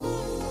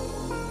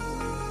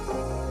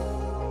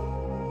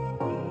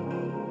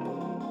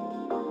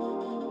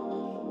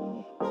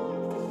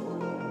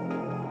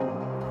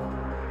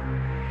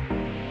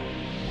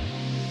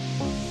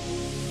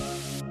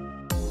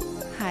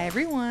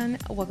everyone,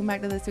 welcome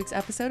back to this week's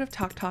episode of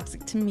Talk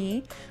Toxic to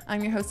Me.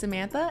 I'm your host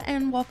Samantha,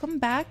 and welcome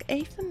back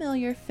a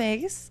familiar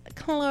face,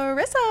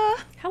 Clarissa.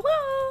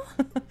 Hello.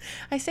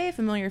 I say a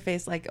familiar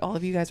face like all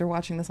of you guys are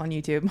watching this on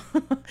YouTube.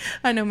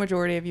 I know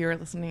majority of you are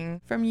listening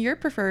from your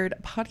preferred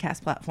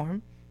podcast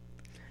platform.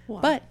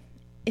 Wow. But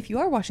if you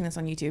are watching this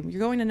on YouTube,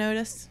 you're going to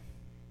notice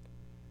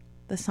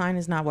the sign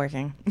is not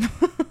working.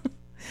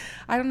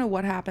 I don't know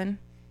what happened.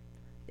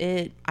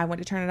 I went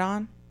to turn it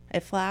on,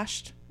 it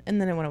flashed, and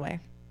then it went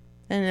away.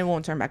 And it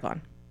won't turn back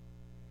on.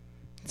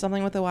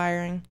 Something with the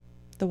wiring.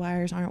 The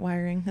wires aren't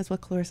wiring, is what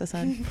Clarissa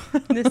said.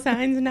 The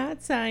sign's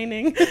not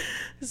signing.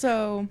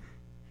 So,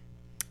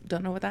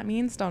 don't know what that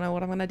means. Don't know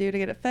what I'm going to do to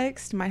get it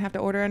fixed. Might have to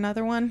order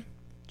another one.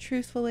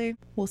 Truthfully,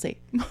 we'll see.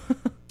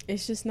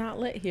 It's just not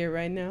lit here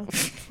right now.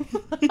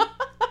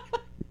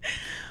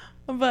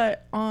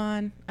 But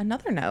on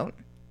another note,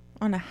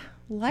 on a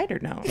lighter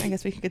note, I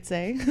guess we could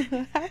say,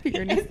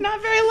 happier note. It's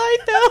not very light,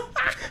 though.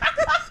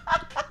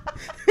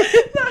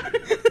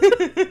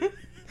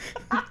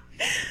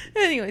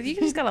 Anyways, you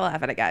just gotta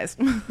laugh at it, guys.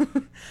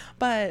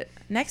 But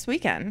next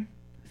weekend,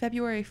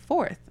 February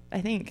 4th,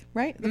 I think,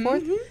 right? The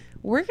 4th,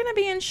 we're gonna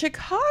be in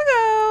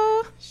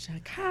Chicago.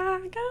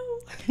 Chicago.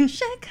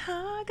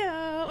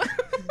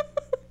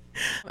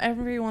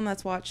 Everyone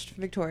that's watched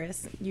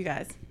Victorious, you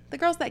guys, the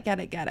girls that get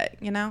it,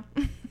 you know?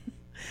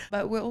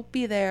 But we'll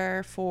be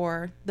there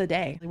for the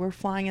day. We're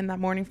flying in that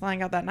morning,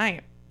 flying out that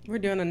night. We're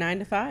doing a 9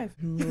 to 5.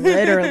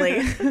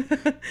 Literally.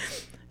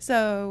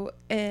 So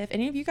if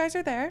any of you guys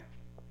are there,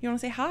 you want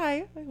to say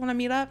hi, want to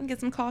meet up and get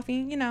some coffee,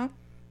 you know,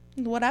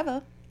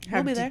 whatever,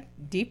 we'll be there.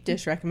 Deep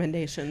dish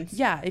recommendations.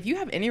 Yeah, if you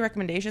have any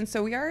recommendations.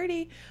 So we've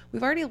already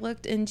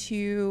looked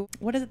into,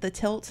 what is it, the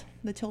tilt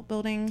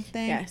building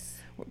thing? Yes.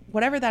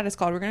 Whatever that is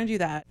called, we're going to do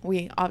that.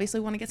 We obviously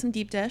want to get some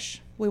deep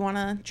dish. We want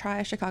to try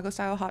a Chicago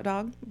style hot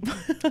dog.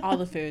 All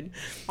the food.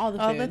 All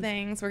the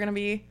things. We're going to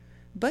be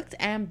booked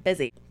and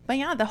busy. But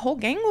yeah, the whole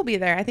gang will be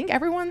there. I think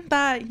everyone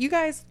that you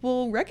guys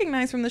will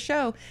recognize from the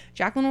show.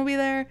 Jacqueline will be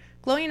there.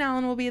 Chloe and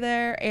Alan will be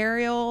there.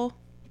 Ariel,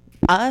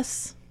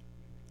 us.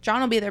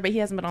 John will be there, but he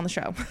hasn't been on the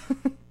show.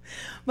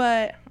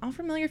 But all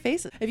familiar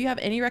faces. If you have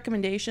any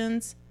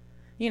recommendations,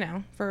 you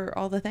know, for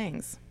all the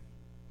things,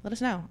 let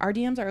us know. Our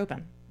DMs are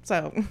open.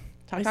 So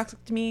talk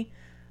toxic to me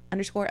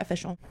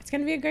 _official. It's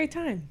going to be a great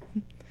time.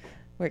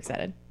 We're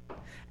excited.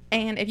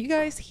 And if you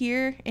guys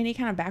hear any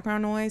kind of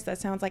background noise that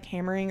sounds like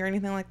hammering or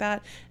anything like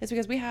that, it's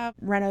because we have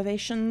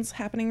renovations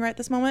happening right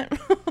this moment.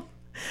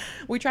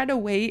 We tried to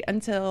wait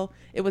until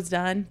it was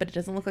done, but it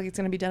doesn't look like it's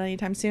going to be done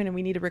anytime soon, and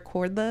we need to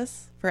record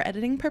this for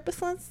editing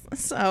purposes.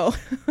 So,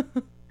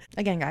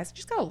 again, guys,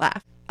 just gotta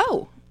laugh.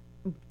 Oh,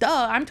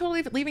 duh, I'm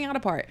totally leaving out a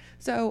part.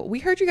 So, we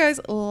heard you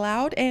guys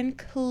loud and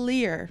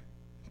clear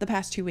the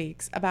past 2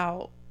 weeks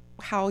about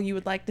how you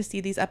would like to see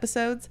these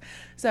episodes.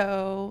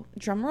 So,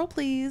 drum roll,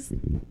 please.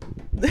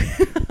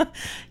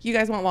 You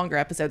guys want longer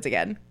episodes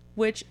again,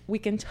 which we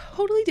can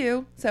totally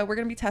do. So we're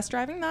going to be test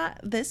driving that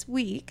this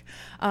week.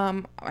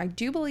 I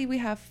do believe we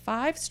have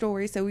 5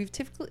 stories. So we've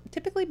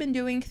typically been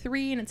doing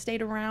 3 and it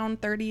stayed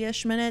around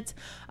 30-ish minutes.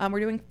 We're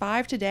doing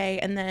 5 today,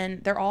 and then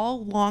they're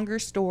all longer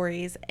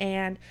stories.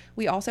 And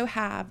we also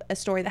have a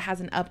story that has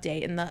an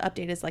update, and the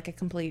update is like a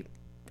complete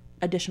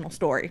additional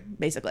story,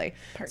 basically.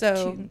 Part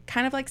 2.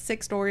 Kind of like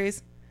 6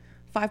 stories,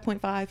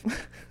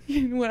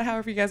 5.5,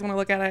 however you guys want to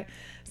look at it.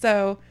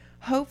 So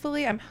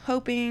hopefully, I'm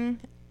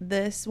hoping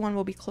this one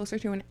will be closer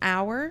to an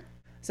hour.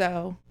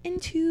 So,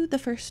 into the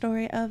first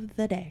story of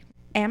the day.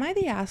 Am I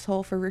the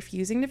asshole for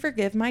refusing to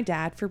forgive my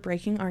dad for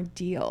breaking our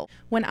deal?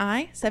 When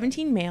I,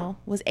 17 male,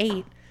 was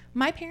 8,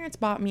 my parents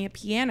bought me a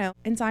piano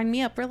and signed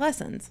me up for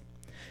lessons.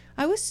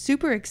 I was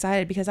super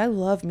excited because I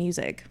love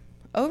music.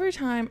 Over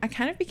time, I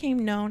kind of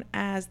became known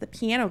as the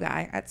piano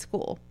guy at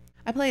school.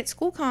 I play at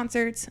school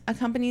concerts,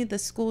 accompany the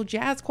school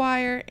jazz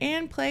choir,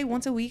 and play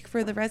once a week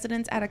for the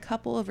residents at a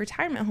couple of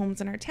retirement homes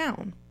in our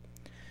town.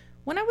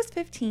 When I was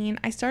 15,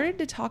 I started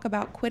to talk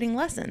about quitting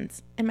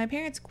lessons, and my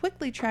parents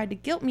quickly tried to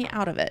guilt me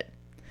out of it.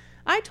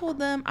 I told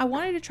them I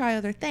wanted to try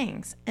other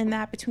things, and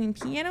that between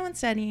piano and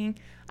studying,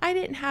 I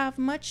didn't have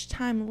much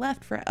time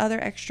left for other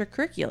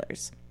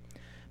extracurriculars.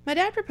 My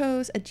dad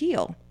proposed a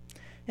deal.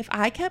 If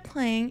I kept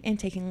playing and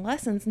taking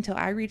lessons until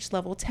I reached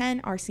level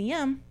 10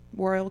 RCM,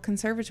 Royal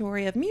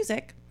Conservatory of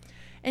Music,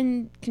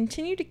 and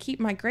continued to keep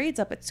my grades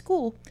up at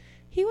school,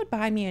 he would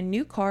buy me a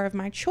new car of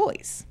my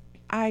choice.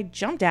 I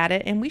jumped at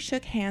it and we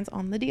shook hands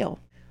on the deal.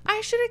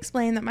 I should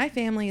explain that my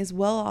family is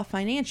well off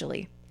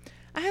financially.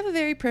 I have a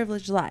very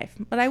privileged life,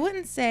 but I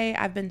wouldn't say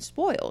I've been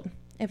spoiled.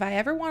 If I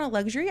ever want a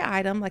luxury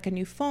item like a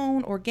new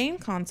phone or game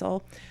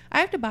console,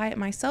 I have to buy it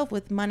myself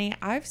with money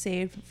I've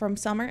saved from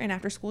summer and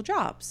after school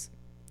jobs.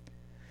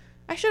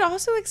 I should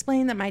also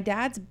explain that my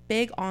dad's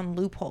big on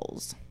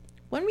loopholes.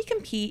 When we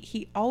compete,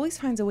 he always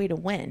finds a way to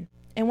win.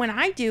 And when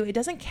I do, it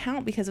doesn't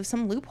count because of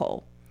some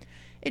loophole.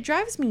 It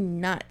drives me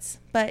nuts,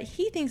 but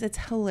he thinks it's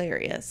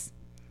hilarious.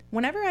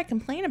 Whenever I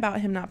complain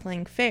about him not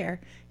playing fair,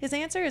 his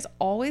answer is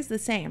always the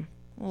same.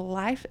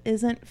 Life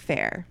isn't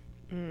fair.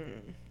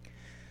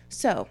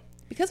 So,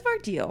 Because of our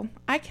deal,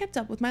 I kept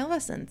up with my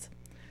lessons.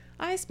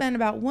 I spend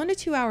about 1 to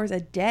 2 hours a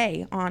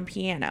day on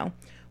piano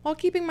while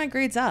keeping my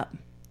grades up.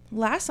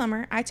 Last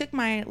summer, I took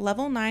my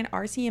level 9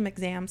 RCM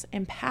exams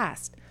and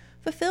passed,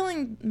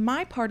 fulfilling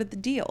my part of the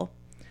deal.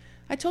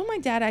 I told my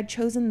dad I'd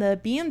chosen the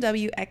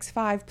BMW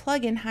X5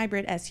 plug-in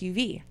hybrid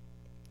SUV.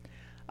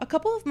 A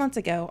couple of months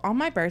ago, on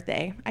my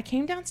birthday, I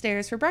came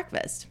downstairs for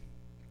breakfast,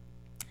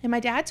 and my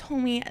dad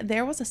told me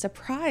there was a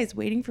surprise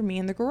waiting for me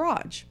in the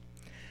garage.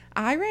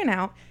 I ran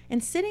out,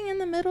 and sitting in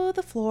the middle of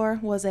the floor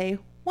was a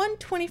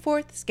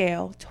 1/24th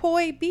scale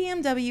toy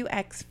BMW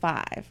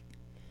X5.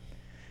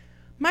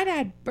 My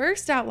dad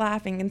burst out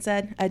laughing and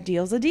said, "A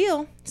deal's a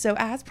deal, so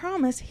as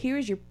promised, here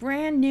is your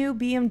brand new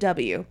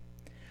BMW."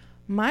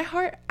 My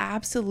heart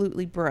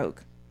absolutely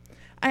broke.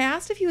 I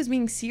asked if he was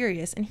being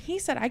serious, and he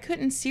said I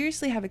couldn't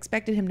seriously have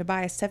expected him to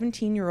buy a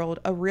 17-year-old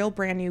a real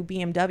brand new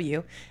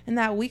BMW, and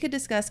that we could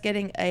discuss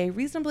getting a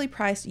reasonably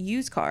priced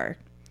used car.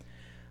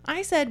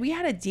 I said we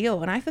had a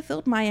deal, and I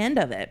fulfilled my end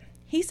of it.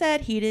 He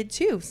said he did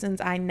too, since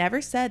I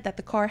never said that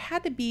the car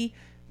had to be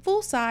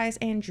full size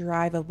and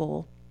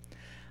drivable.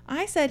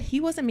 I said he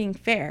wasn't being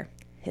fair.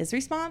 His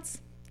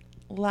response: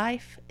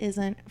 "Life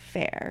isn't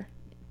fair."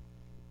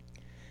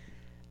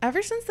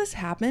 Ever since this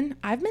happened,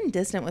 I've been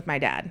distant with my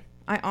dad.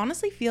 I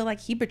honestly feel like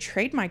he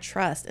betrayed my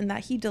trust and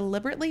that he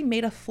deliberately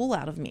made a fool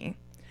out of me.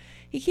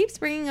 He keeps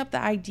bringing up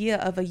the idea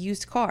of a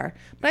used car,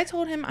 but I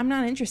told him I'm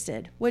not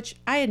interested, which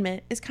I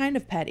admit is kind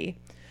of petty.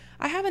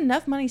 I have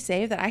enough money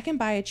saved that I can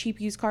buy a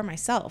cheap used car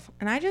myself,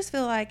 and I just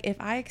feel like if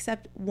I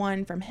accept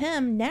one from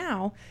him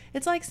now,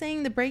 it's like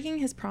saying the breaking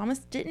his promise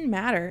didn't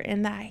matter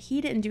and that he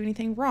didn't do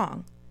anything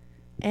wrong.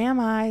 Am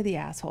I the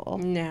asshole?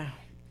 No,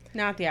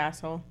 not the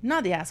asshole.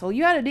 Not the asshole.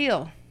 You had a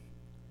deal.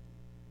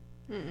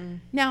 Mm-mm.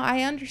 Now,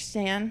 I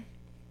understand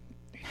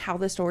how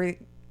the story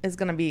is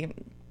going to be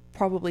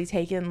probably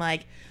taken,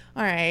 like,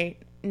 all right,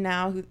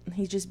 now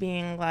he's just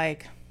being,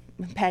 like,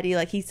 petty,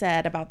 like he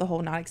said, about the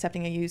whole not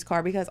accepting a used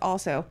car, because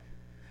also,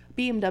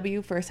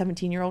 BMW for a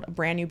 17-year-old, a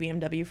brand new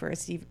BMW for a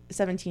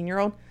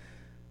 17-year-old,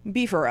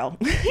 be for real.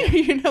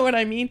 You know what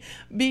I mean?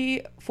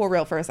 Be for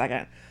real for a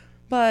second.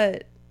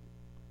 But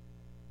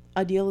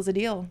a deal is a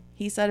deal.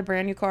 He said a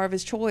brand new car of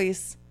his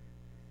choice,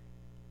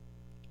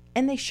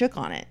 and they shook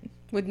on it.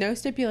 With no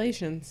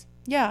stipulations.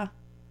 Yeah.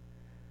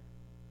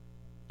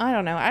 I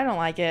don't know. I don't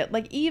like it.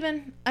 Like,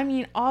 even, I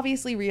mean,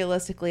 obviously,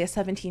 realistically, a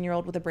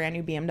 17-year-old with a brand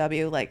new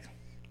BMW, like...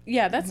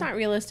 Yeah, that's not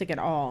realistic at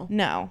all.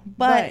 No.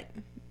 But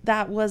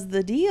that was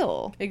the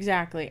deal.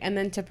 Exactly. And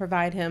then to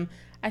provide him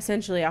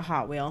essentially a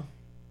Hot Wheel.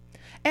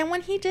 And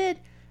when he did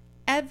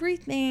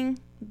everything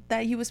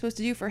that he was supposed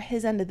to do for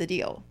his end of the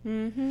deal.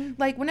 Mm-hmm.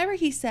 Like, whenever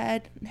he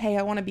said, hey,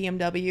 I want a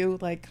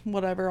BMW, like,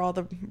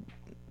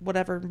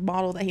 whatever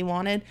model that he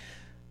wanted...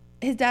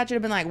 His dad should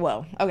have been like,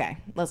 whoa, okay,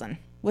 listen,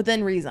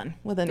 within reason.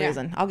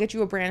 I'll get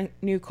you a brand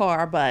new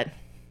car, but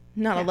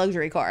not a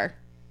luxury car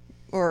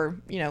or,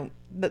 you know,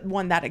 the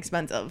one that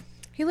expensive.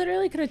 He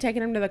literally could have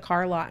taken him to the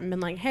car lot and been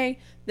like, hey,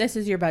 this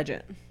is your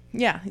budget.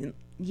 Yeah.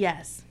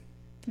 Yes.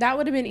 That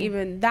would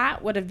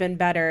have been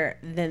better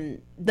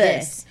than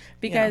this.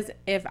 Because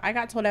if I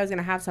got told I was going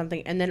to have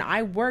something and then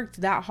I worked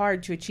that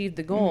hard to achieve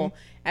the goal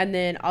and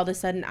then all of a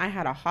sudden I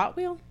had a Hot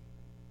Wheel.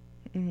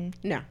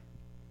 No.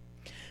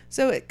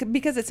 So,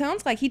 because it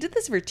sounds like he did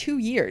this for 2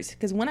 years,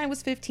 because when I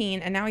was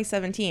 15 and now he's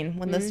 17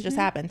 when this just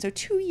happened. So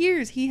 2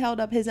 years he held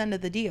up his end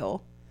of the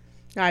deal.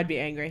 I'd be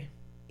angry.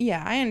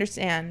 Yeah, I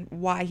understand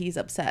why he's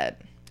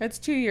upset. That's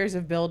 2 years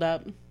of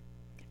buildup.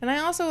 And I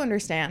also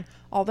understand,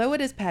 although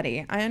it is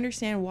petty, I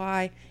understand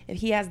why, if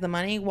he has the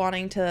money,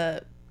 wanting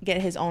to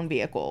get his own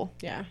vehicle.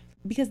 Yeah.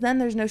 Because then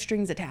there's no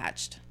strings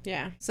attached.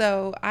 Yeah.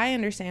 So I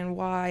understand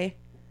why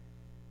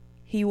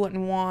he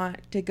wouldn't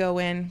want to go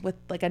in with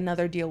like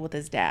another deal with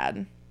his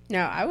dad.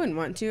 No, I wouldn't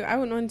want to. I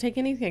wouldn't want to take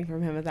anything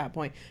from him at that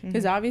point.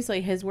 Because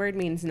obviously his word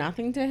means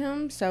nothing to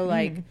him. So,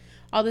 like,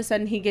 all of a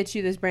sudden he gets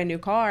you this brand new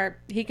car.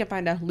 He can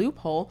find a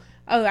loophole.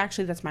 Oh,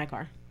 actually, that's my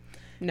car.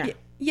 No.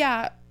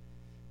 Yeah.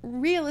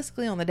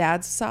 Realistically, on the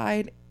dad's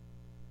side,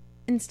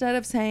 instead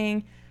of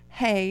saying,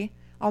 hey,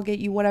 I'll get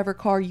you whatever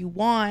car you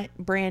want,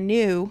 brand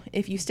new,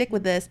 if you stick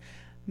with this,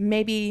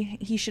 maybe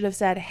he should have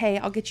said, hey,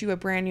 I'll get you a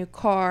brand new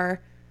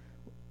car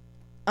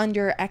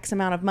under X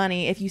amount of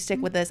money if you stick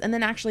with this, and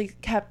then actually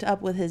kept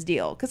up with his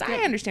deal. Because I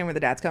understand where the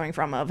dad's coming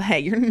from of, hey,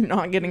 you're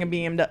not getting a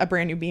brand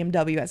new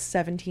BMW at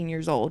 17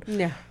 years old.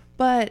 Yeah.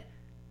 But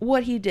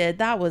what he did,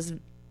 that was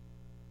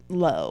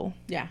low.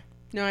 Yeah.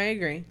 No, I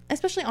agree.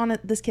 Especially on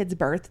this kid's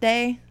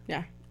birthday.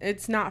 Yeah.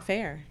 It's not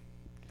fair.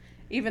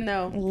 Even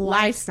though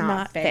life's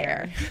not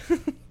fair.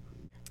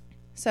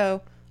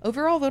 So,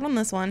 overall vote on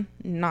this one,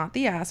 not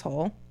the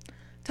asshole.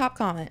 Top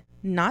comment.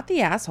 Not the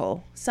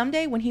asshole.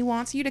 Someday when he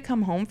wants you to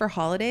come home for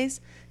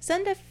holidays,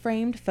 send a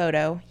framed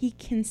photo he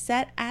can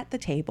set at the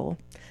table.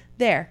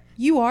 There,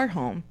 you are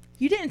home.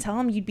 You didn't tell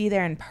him you'd be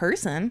there in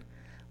person.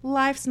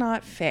 Life's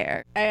not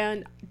fair.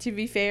 And to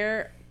be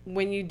fair,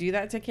 when you do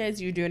that to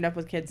kids, you do end up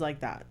with kids like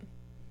that.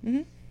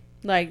 Mm-hmm.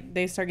 Like,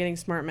 they start getting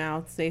smart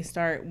mouths.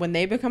 When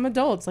they become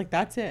adults, like,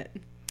 that's it.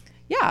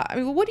 Yeah, I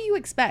mean, what do you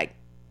expect?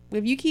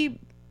 if you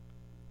keep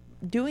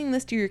doing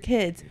this to your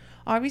kids,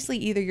 obviously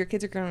either your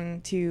kids are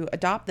going to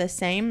adopt the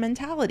same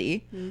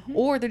mentality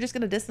or they're just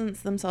going to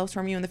distance themselves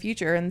from you in the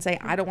future and say,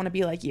 I don't want to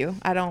be like you.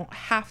 I don't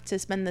have to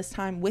spend this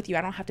time with you.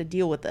 I don't have to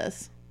deal with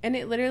this. And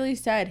it literally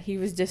said he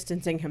was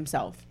distancing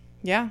himself.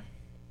 Yeah.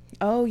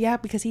 Oh, yeah,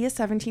 because he is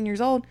 17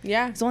 years old.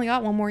 Yeah. He's only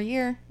got one more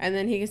year. And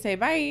then he can say,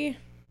 bye.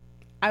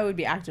 I would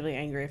be actively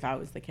angry if I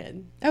was the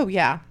kid. Oh,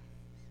 yeah.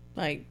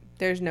 Like,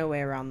 there's no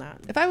way around that.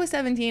 If I was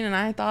 17 and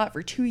I thought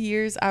for 2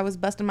 years I was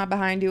busting my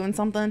behind doing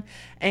something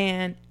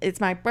and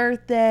it's my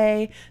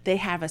birthday, they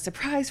have a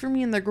surprise for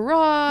me in the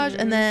garage,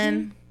 and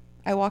then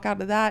I walk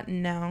out of that,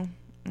 no.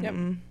 Yep.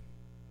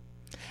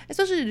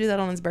 Especially to do that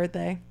on his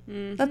birthday.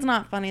 That's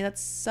not funny.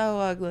 That's so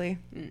ugly.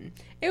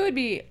 It would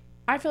be,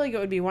 I feel like it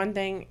would be one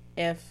thing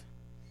if,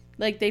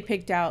 like, they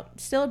picked out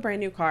still a brand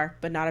new car,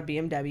 but not a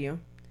BMW.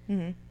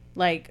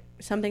 Like,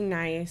 something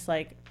nice,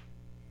 like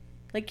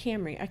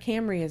Camry. A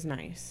Camry is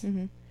nice.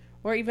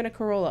 Or even a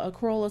Corolla. A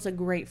Corolla is a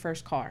great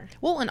first car.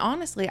 Well, and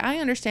honestly, I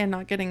understand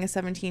not getting a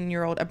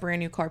 17-year-old a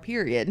brand new car,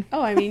 period.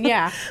 Oh, I mean,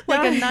 yeah.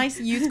 Like a nice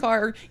used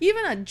car, or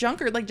even a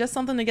junker, like just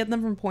something to get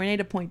them from point A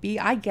to point B.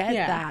 I get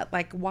that,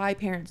 like why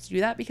parents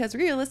do that, because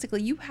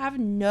realistically, you have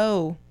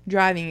no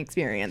driving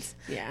experience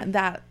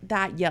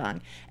that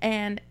young.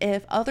 And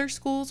if other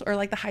schools, or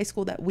like the high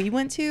school that we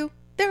went to,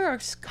 there are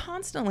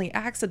constantly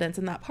accidents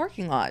in that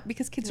parking lot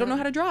because kids don't know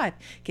how to drive.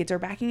 Kids are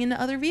backing into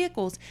other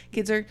vehicles.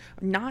 Kids are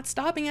not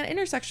stopping at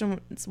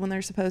intersections when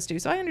they're supposed to.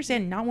 So I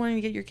understand not wanting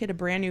to get your kid a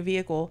brand new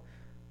vehicle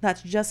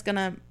that's just going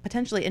to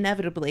potentially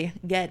inevitably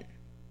get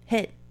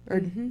hit or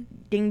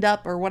dinged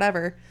up or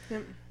whatever.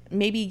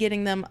 Maybe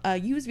getting them a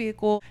used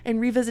vehicle and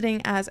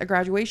revisiting as a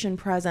graduation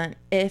present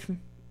if,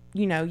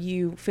 you know,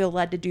 you feel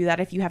led to do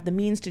that, if you have the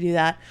means to do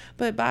that.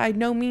 But by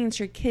no means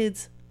should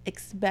kids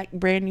expect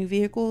brand new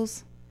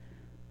vehicles.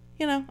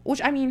 You know,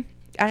 which, I mean,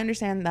 I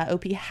understand that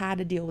OP had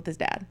to deal with his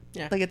dad.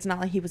 Yeah. Like, it's not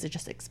like he was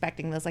just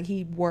expecting this. Like,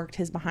 he worked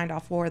his behind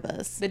off for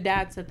this. The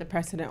dad set the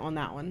precedent on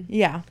that one.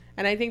 Yeah.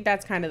 And I think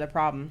that's kind of the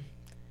problem.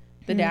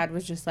 The dad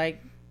was just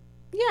like,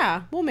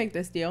 yeah, we'll make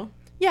this deal.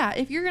 Yeah,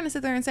 if you're going to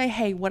sit there and say,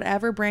 hey,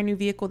 whatever brand new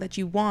vehicle that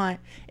you want,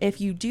 if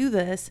you do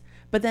this,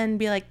 but then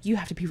be like, you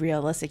have to be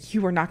realistic.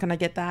 You are not going to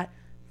get that.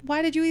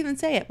 Why did you even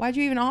say it? Why did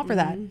you even offer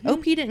that?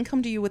 OP didn't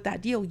come to you with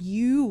that deal.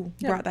 You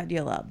brought that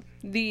deal up.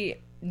 The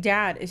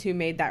dad is who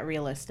made that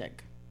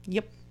realistic.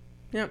 Yep.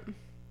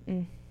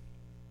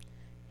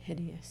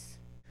 Hideous.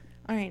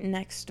 All right,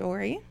 next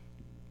story.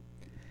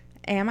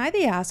 Am I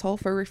the asshole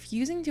for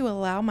refusing to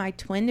allow my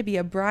twin to be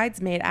a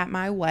bridesmaid at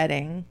my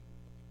wedding?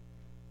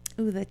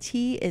 Ooh, the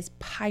tea is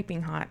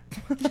piping hot.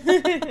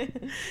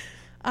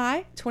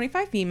 I,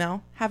 25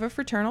 female, have a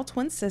fraternal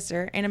twin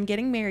sister and am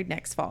getting married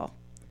next fall.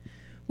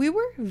 We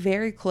were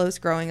very close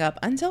growing up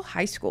until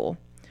high school.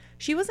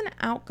 She was an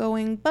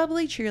outgoing,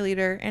 bubbly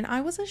cheerleader, and I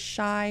was a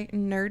shy,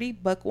 nerdy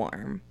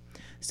bookworm.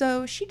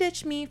 So she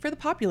ditched me for the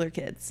popular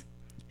kids.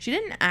 She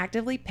didn't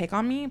actively pick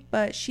on me,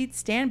 but she'd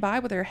stand by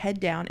with her head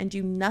down and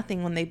do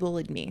nothing when they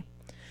bullied me.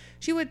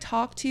 She would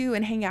talk to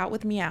and hang out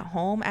with me at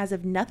home as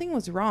if nothing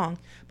was wrong,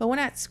 but when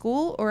at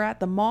school or at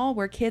the mall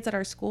where kids at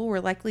our school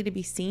were likely to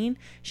be seen,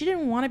 she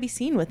didn't want to be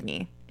seen with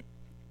me.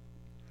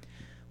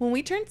 When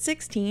we turned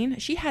 16,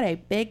 she had a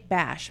big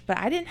bash, but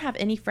I didn't have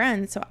any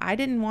friends, so I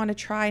didn't want to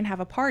try and have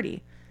a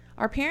party.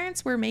 Our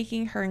parents were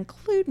making her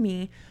include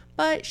me,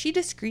 but she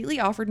discreetly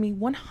offered me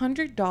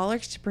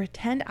 $100 to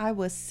pretend I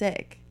was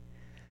sick.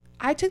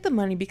 I took the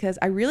money because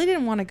I really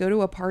didn't want to go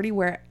to a party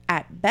where,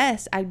 at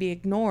best, I'd be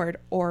ignored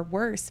or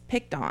worse,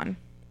 picked on.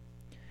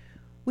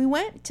 We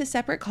went to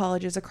separate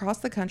colleges across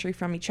the country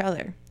from each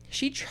other.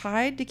 She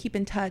tried to keep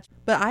in touch,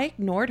 but I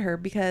ignored her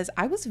because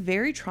I was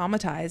very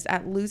traumatized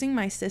at losing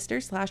my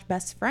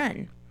sister/best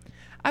friend.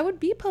 I would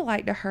be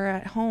polite to her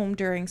at home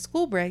during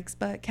school breaks,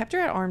 but kept her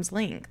at arm's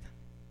length.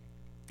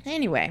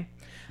 Anyway,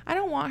 I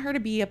don't want her to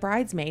be a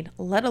bridesmaid,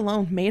 let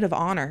alone maid of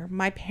honor.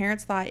 My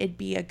parents thought it'd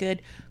be a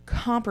good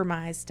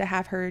compromise to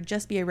have her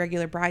just be a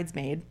regular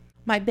bridesmaid.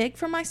 My big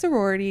from my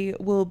sorority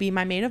will be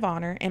my maid of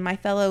honor, and my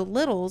fellow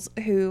littles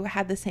who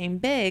had the same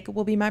big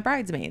will be my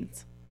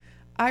bridesmaids.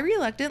 I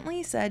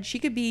reluctantly said she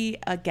could be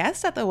a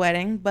guest at the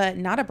wedding, but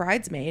not a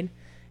bridesmaid.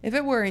 If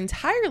it were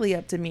entirely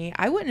up to me,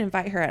 I wouldn't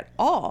invite her at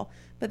all,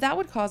 but that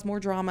would cause more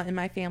drama in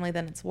my family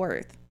than it's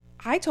worth.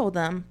 I told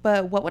them,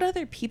 but what would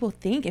other people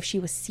think if she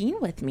was seen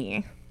with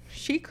me?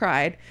 She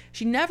cried.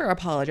 She never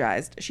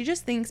apologized. She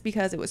just thinks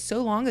because it was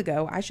so long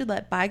ago, I should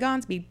let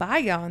bygones be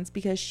bygones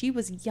because she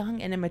was young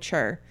and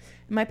immature.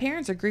 And my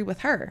parents agree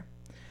with her.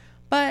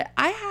 But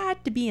I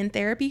had to be in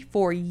therapy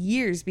for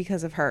years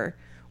because of her.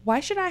 Why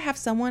should I have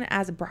someone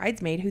as a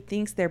bridesmaid who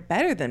thinks they're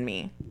better than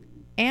me?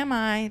 Am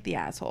I the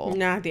asshole?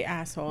 Not the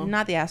asshole.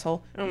 Not the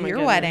asshole. Oh my Your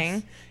goodness.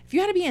 wedding. If you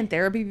had to be in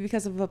therapy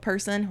because of a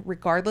person,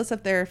 regardless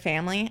of their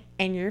family,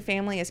 and your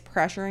family is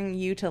pressuring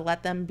you to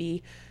let them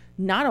be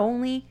not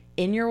only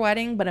in your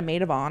wedding, but a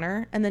maid of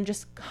honor, and then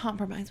just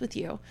compromise with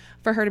you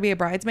for her to be a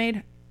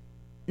bridesmaid,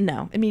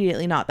 no,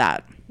 immediately not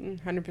that.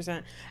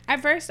 100%.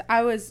 At first,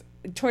 I was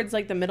towards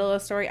like the middle of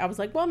the story, I was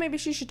like, well, maybe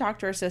she should talk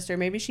to her sister.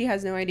 Maybe she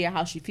has no idea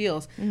how she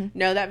feels.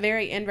 No, that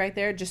very end right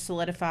there just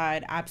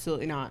solidified.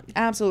 Absolutely not.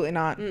 Absolutely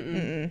not.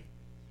 Mm-mm.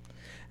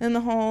 And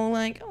the whole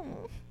like,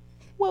 oh,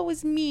 what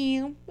was me?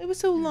 It was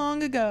so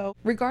long ago.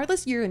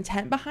 Regardless your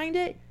intent behind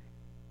it,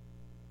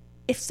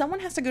 if someone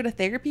has to go to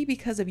therapy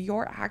because of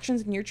your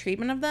actions and your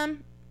treatment of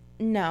them,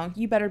 no,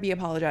 you better be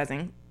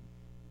apologizing.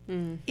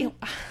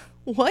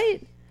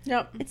 What?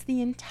 Yep. It's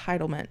the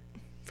entitlement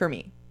for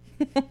me.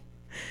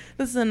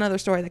 This is another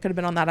story that could have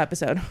been on that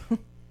episode.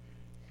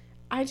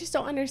 I just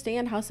don't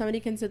understand how somebody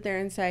can sit there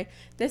and say,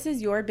 this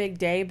is your big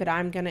day, but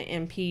I'm going to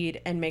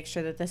impede and make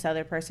sure that this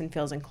other person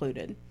feels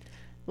included.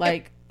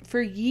 Like,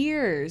 for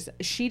years,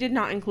 she did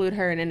not include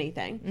her in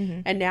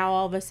anything. And now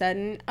all of a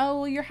sudden, oh,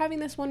 well, you're having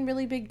this one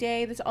really big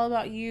day that's all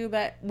about you,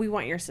 but we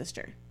want your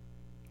sister.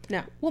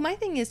 No. Well, my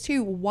thing is,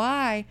 too,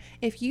 why,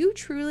 if you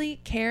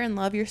truly care and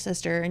love your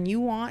sister and you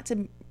want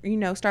to, you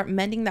know, start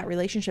mending that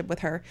relationship with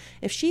her,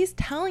 if she's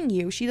telling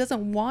you she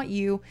doesn't want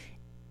you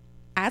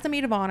as a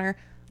maid of honor,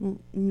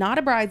 not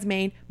a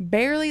bridesmaid,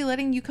 barely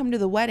letting you come to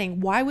the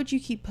wedding, why would you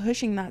keep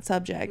pushing that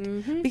subject?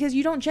 Because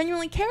you don't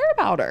genuinely care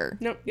about her.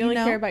 Nope. You only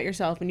care about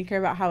yourself and you care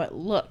about how it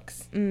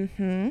looks.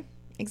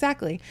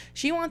 Exactly.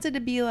 She wants it to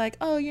be like,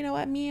 oh, you know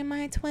what, me and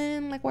my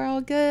twin, like, we're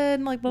all good,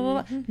 and like, blah,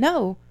 blah, blah.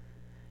 No.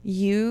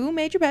 You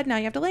made your bed, now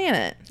you have to lay in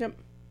it. Yep.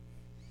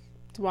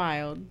 It's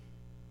wild.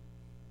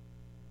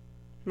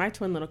 My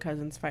twin little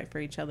cousins fight for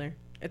each other.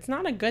 It's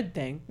not a good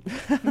thing.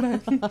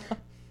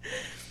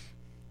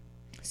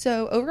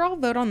 So, overall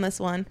vote on this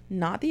one,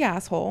 not the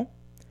asshole.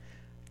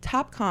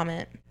 Top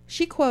comment.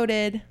 She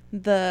quoted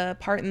the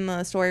part in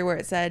the story where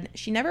it said,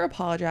 she never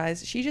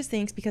apologized. She just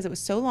thinks because it was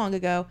so long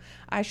ago,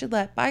 I should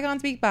let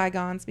bygones be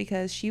bygones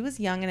because she was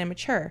young and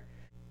immature.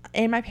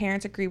 And my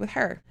parents agree with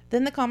her.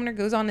 Then the commenter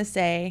goes on to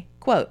say,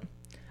 quote,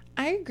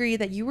 I agree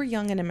that you were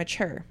young and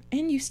immature,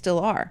 and you still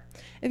are.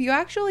 If you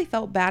actually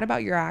felt bad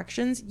about your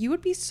actions, you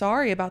would be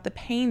sorry about the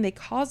pain they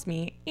caused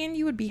me, and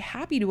you would be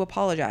happy to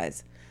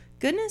apologize.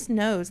 Goodness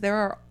knows there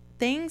are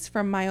things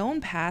from my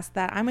own past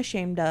that I'm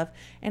ashamed of,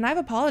 and I've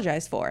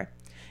apologized for.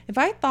 If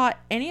I thought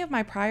any of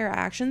my prior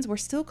actions were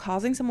still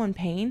causing someone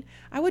pain,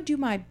 I would do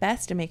my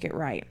best to make it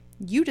right.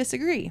 You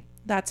disagree.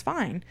 That's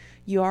fine.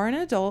 You are an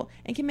adult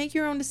and can make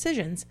your own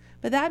decisions,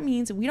 but that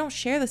means we don't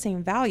share the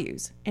same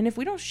values. And if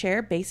we don't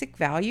share basic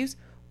values,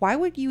 why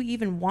would you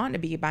even want to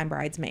be my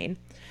bridesmaid?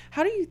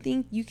 How do you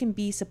think you can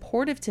be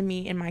supportive to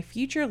me in my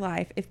future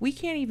life if we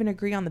can't even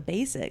agree on the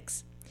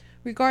basics?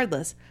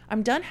 Regardless,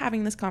 I'm done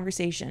having this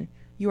conversation.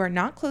 You are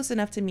not close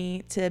enough to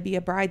me to be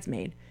a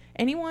bridesmaid.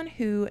 Anyone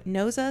who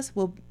knows us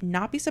will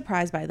not be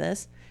surprised by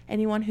this.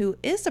 Anyone who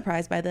is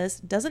surprised by this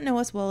doesn't know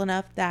us well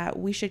enough that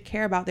we should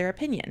care about their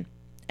opinion.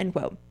 End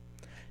quote.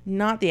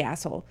 Not the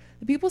asshole.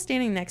 The people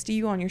standing next to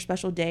you on your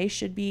special day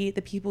should be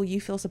the people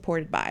you feel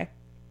supported by.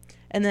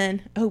 And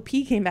then OP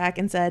came back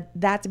and said,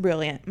 that's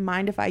brilliant.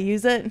 Mind if I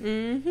use it?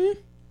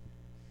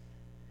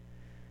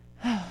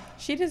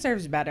 She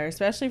deserves better,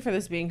 especially for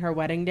this being her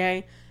wedding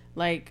day.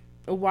 Like,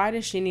 why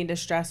does she need to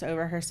stress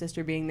over her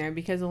sister being there?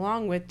 Because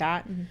along with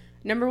that,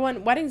 number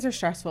one, weddings are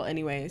stressful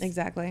anyways.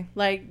 Exactly.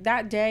 Like,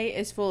 that day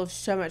is full of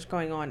so much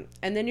going on.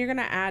 And then you're going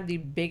to add the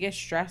biggest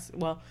stress.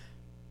 Well,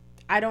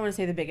 I don't want to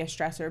say the biggest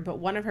stressor, but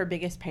one of her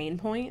biggest pain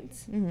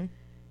points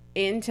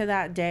into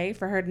that day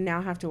for her to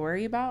now have to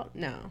worry about.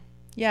 No.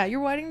 Yeah,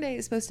 your wedding day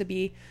is supposed to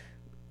be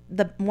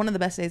one of the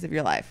best days of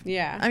your life.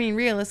 Yeah. I mean,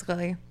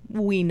 realistically,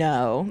 we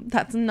know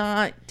that's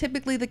not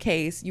typically the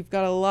case. You've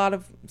got a lot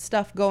of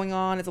stuff going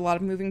on. It's a lot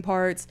of moving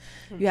parts.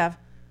 You have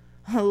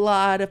a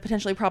lot of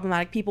potentially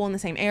problematic people in the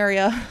same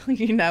area.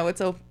 You know,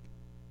 it's a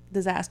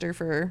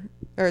disaster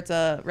it's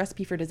a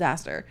recipe for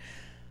disaster.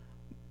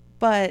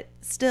 But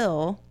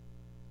still,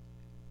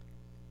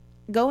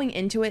 going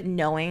into it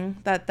knowing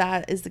that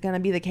that is going to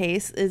be the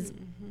case is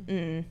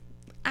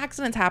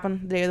accidents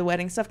happen the day of the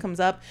wedding, stuff comes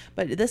up,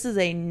 but this is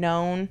a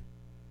known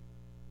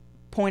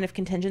point of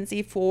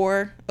contingency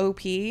for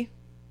OP.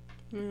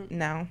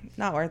 No,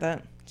 not worth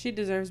it. She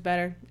deserves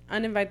better.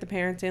 Uninvite the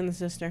parents and the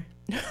sister.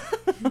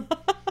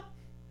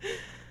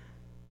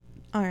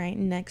 All right,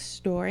 next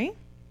story.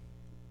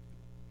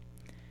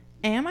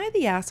 Am I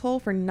the asshole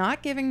for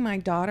not giving my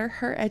daughter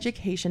her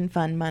education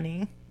fund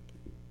money?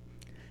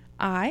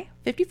 I,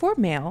 54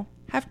 male,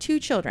 have 2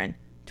 children,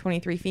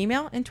 23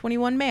 female and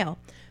 21 male,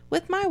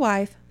 with my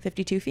wife,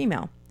 52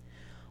 female.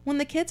 When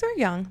the kids were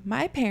young,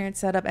 my parents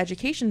set up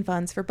education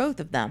funds for both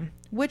of them,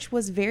 which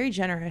was very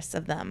generous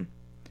of them.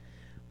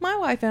 My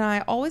wife and I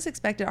always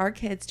expected our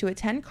kids to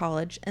attend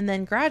college and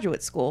then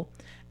graduate school,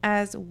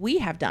 as we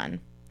have done.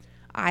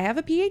 I have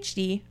a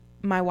PhD,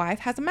 my wife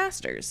has a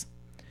master's.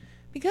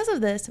 Because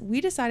of this,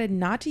 we decided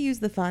not to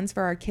use the funds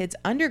for our kids'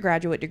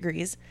 undergraduate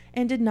degrees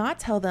and did not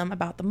tell them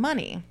about the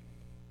money.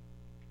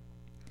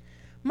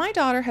 My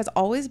daughter has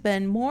always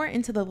been more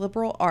into the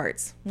liberal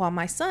arts, while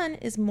my son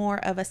is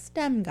more of a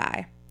STEM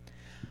guy.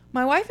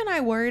 My wife and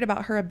I worried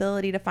about her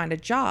ability to find a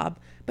job,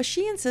 but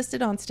she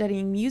insisted on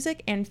studying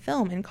music and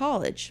film in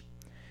college.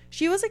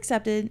 She was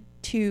accepted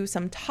to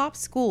some top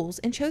schools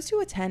and chose to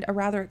attend a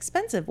rather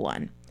expensive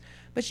one,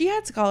 but she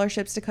had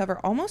scholarships to cover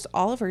almost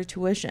all of her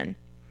tuition.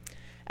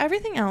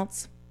 Everything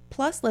else,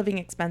 plus living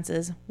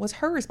expenses, was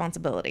her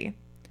responsibility.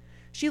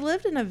 She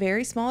lived in a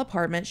very small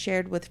apartment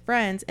shared with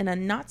friends in a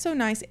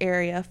not-so-nice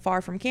area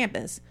far from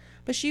campus,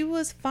 but she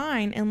was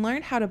fine and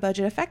learned how to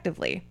budget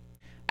effectively.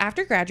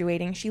 After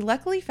graduating, she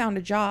luckily found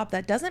a job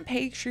that doesn't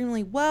pay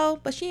extremely well,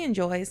 but she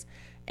enjoys,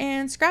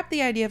 and scrapped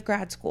the idea of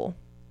grad school.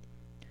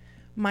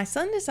 My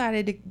son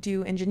decided to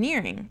do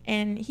engineering,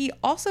 and he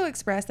also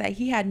expressed that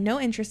he had no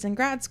interest in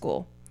grad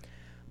school.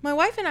 My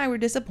wife and I were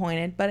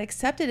disappointed, but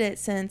accepted it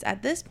since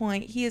at this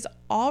point he is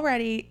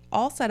already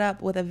all set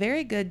up with a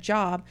very good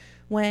job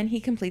when he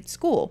completes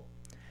school.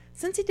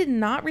 Since he did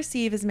not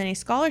receive as many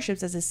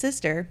scholarships as his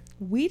sister,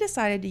 we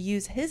decided to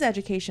use his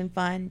education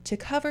fund to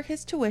cover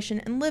his tuition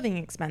and living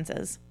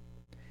expenses.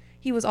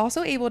 He was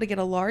also able to get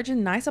a large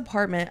and nice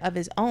apartment of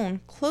his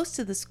own close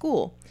to the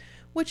school,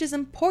 which is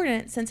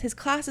important since his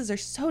classes are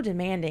so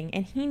demanding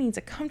and he needs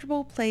a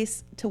comfortable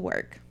place to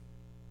work.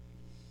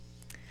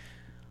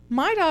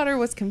 My daughter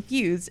was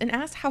confused and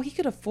asked how he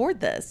could afford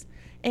this,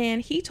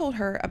 and he told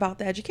her about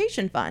the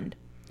education fund.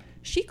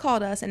 She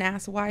called us and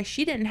asked why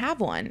she didn't have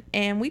one,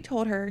 and we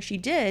told her she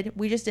did,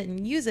 we just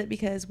didn't use it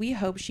because we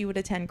hoped she would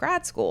attend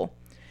grad school.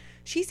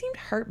 She seemed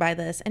hurt by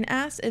this and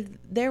asked if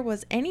there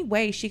was any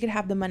way she could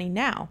have the money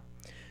now.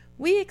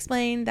 We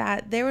explained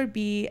that there would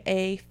be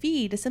a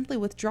fee to simply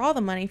withdraw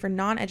the money for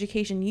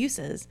non-education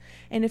uses,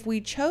 and if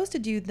we chose to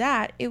do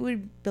that, it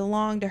would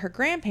belong to her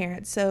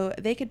grandparents so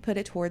they could put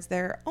it towards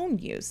their own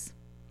use.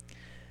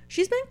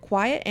 She's been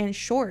quiet and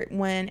short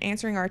when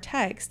answering our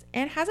texts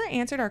and hasn't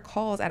answered our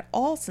calls at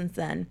all since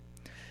then.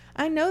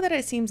 I know that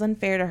it seems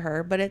unfair to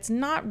her, but it's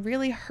not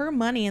really her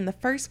money in the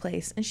first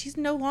place, and she's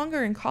no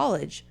longer in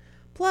college.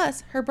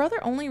 Plus, her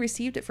brother only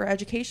received it for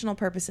educational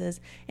purposes,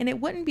 and it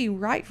wouldn't be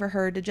right for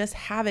her to just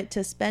have it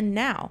to spend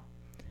now.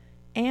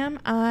 Am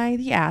I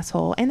the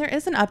asshole? And there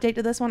is an update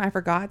to this one, I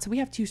forgot, so we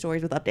have 2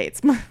 stories with updates.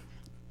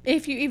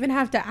 If you even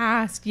have to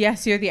ask,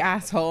 yes, you're the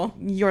asshole.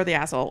 You're the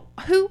asshole.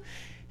 Who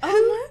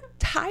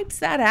types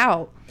that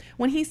out?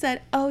 When he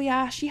said, oh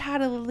yeah, she had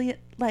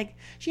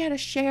to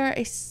share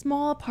a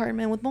small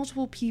apartment with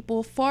multiple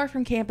people far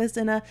from campus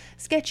in a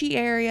sketchy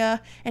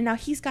area, and now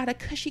he's got a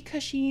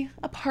cushy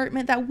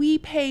apartment that we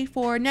pay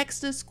for next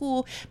to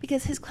school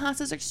because his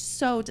classes are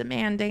so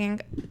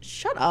demanding.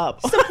 Shut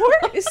up.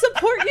 Support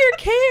your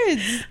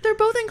kids. They're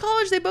both in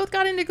college. They both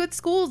got into good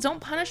schools. Don't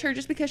punish her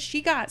just because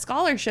she got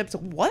scholarships.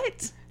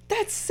 What?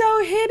 That's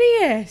so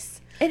hideous.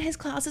 And his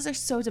classes are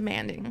so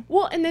demanding.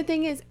 Well, and the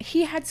thing is,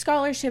 he had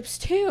scholarships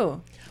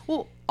too.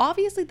 Well,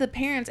 obviously the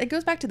parents, it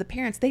goes back to the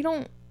parents. They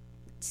don't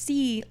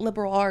see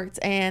liberal arts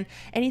and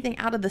anything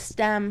out of the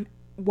STEM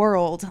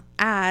world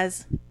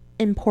as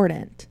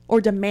important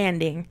or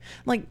demanding.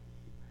 Like,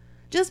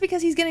 just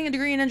because he's getting a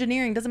degree in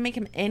engineering doesn't make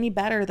him any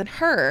better than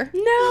her.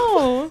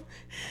 No.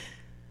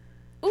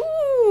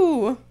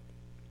 Ooh.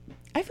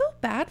 I feel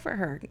bad for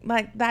her.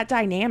 Like, that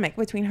dynamic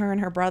between her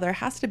and her brother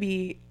has to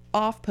be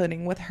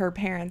off-putting with her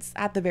parents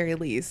at the very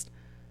least.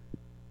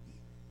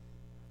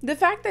 The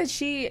fact that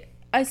she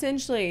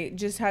essentially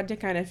just had to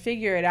kind of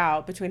figure it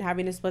out between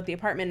having to split the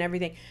apartment and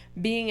everything,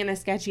 being in a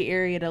sketchy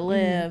area to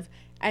live,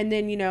 and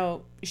then, you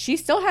know, she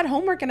still had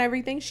homework and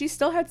everything. She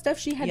still had stuff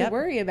she had to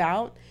worry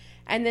about,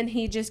 and then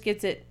he just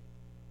gets it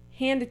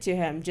handed to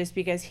him just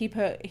because he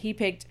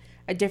picked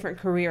a different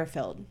career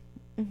field.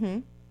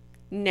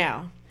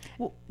 No.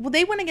 Well,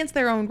 they went against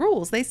their own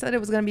rules. They said it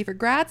was going to be for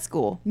grad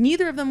school.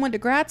 Neither of them went to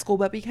grad school,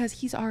 but because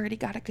he's already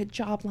got a good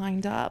job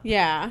lined up.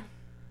 Yeah.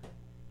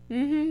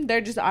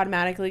 They're just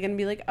automatically going to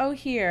be like, oh,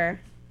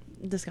 here.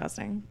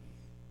 Disgusting.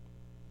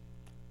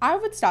 I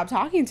would stop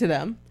talking to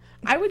them.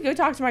 I would go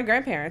talk to my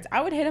grandparents.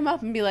 I would hit them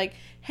up and be like,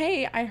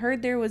 hey, I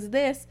heard there was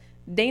this.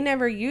 They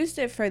never used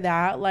it for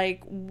that.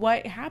 Like,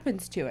 what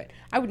happens to it?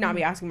 I would not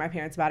be asking my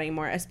parents about it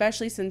anymore,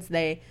 especially since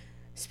they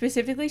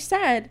specifically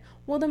said,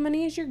 well, the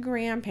money is your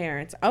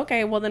grandparents.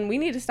 Okay, well, then we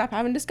need to stop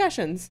having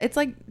discussions. It's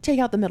like, take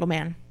out the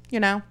middleman, you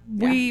know?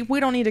 Yeah. We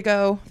don't need to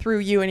go through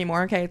you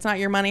anymore. Okay, it's not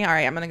your money. All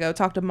right, I'm going to go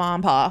talk to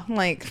mom, pa.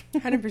 Like,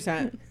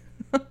 100%.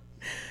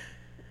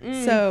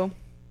 So,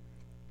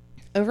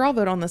 overall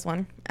vote on this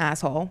one,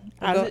 asshole.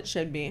 As it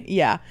should be.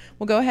 Yeah.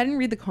 We'll go ahead and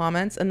read the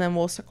comments, and then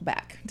we'll circle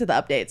back to the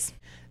updates.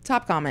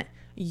 Top comment.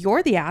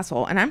 You're the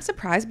asshole, and I'm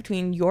surprised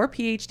between your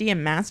PhD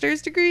and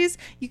master's degrees,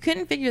 you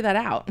couldn't figure that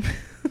out.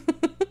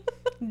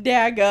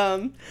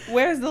 Daggum.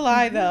 Where's the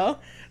lie, though?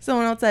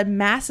 Someone else said,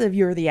 massive,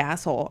 you're the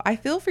asshole. I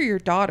feel for your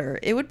daughter.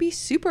 It would be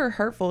super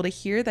hurtful to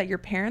hear that your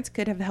parents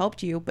could have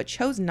helped you, but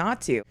chose not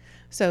to.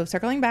 So,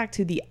 circling back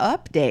to the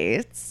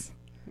updates.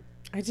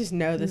 I just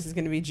know this is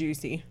going to be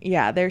juicy.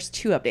 Yeah, there's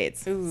 2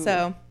 updates. Ooh.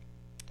 So,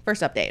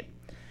 first update.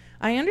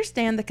 I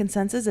understand the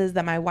consensus is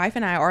that my wife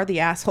and I are the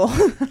asshole.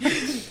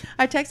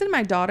 I texted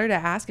my daughter to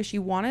ask if she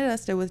wanted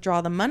us to withdraw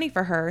the money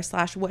for her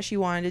 / what she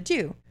wanted to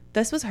do.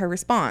 This was her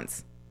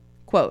response.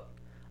 Quote,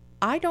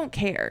 I don't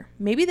care.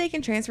 Maybe they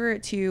can transfer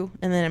it to,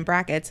 and then in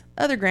brackets,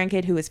 other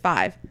grandkid who is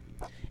 5.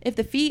 if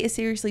the fee is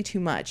seriously too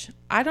much.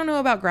 I don't know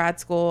about grad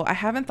school. I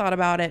haven't thought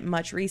about it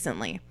much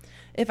recently.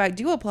 If I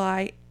do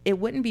apply, it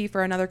wouldn't be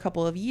for another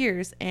couple of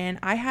years, and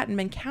I hadn't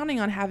been counting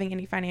on having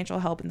any financial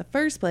help in the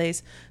first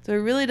place, so it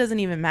really doesn't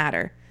even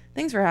matter.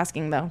 Thanks for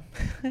asking, though."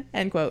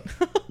 End quote.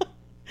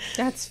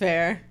 That's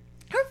fair.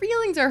 Her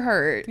feelings are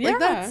hurt.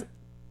 Yeah.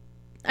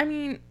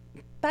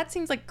 That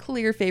seems like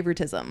clear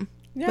favoritism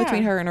Yeah.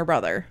 between her and her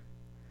brother.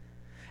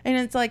 And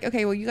it's like,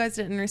 okay, well, you guys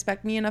didn't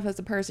respect me enough as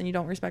a person. You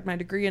don't respect my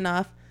degree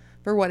enough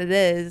for what it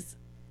is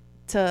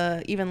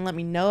to even let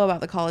me know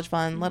about the college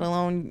fund, let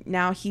alone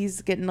now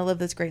he's getting to live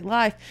this great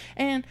life.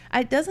 And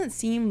it doesn't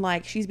seem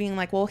like she's being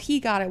like, well, he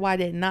got it, why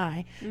didn't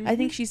I? I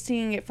think she's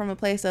seeing it from a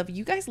place of,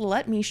 you guys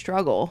let me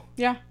struggle.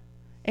 Yeah.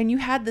 And you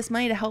had this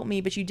money to help me,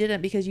 but you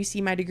didn't because you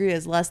see my degree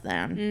as less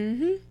than.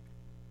 Mm-hmm.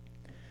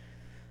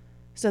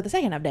 So the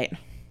second update.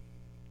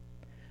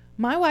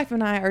 My wife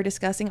and I are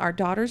discussing our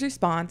daughter's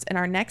response and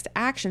our next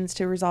actions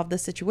to resolve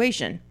this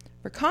situation.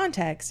 For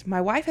context,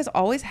 my wife has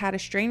always had a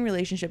strained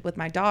relationship with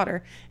my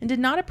daughter and did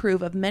not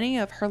approve of many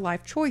of her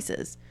life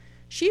choices.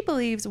 She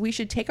believes we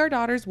should take our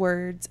daughter's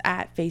words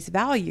at face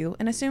value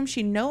and assume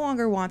she no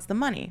longer wants the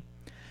money.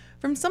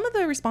 From some of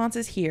the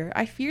responses here,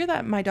 I fear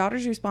that my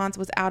daughter's response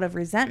was out of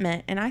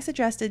resentment, and I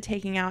suggested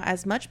taking out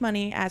as much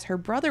money as her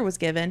brother was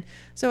given,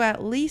 so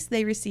at least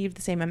they received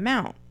the same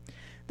amount.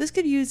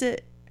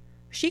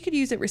 She could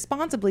use it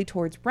responsibly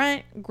towards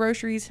rent,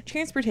 groceries,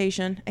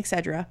 transportation,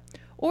 etc.,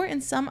 or in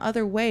some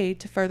other way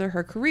to further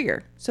her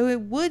career, so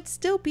it would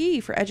still be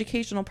for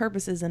educational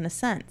purposes in a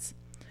sense.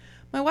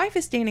 My wife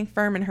is standing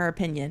firm in her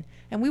opinion,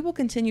 and we will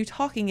continue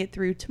talking it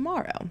through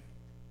tomorrow.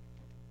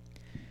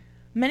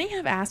 Many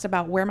have asked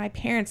about where my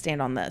parents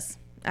stand on this.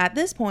 At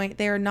this point,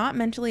 they are not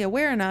mentally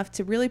aware enough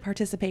to really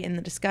participate in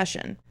the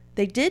discussion.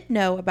 They did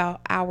know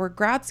about our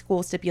grad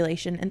school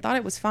stipulation and thought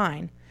it was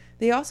fine.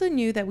 They also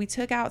knew that we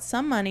took out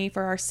some money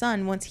for our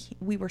son once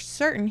we were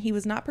certain he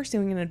was not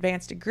pursuing an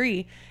advanced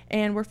degree,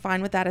 and were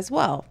fine with that as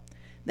well.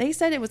 They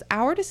said it was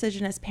our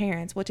decision as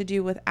parents what to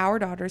do with our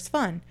daughter's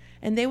fund,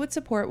 and they would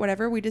support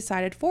whatever we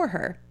decided for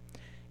her.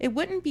 It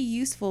wouldn't be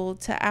useful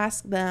to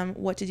ask them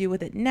what to do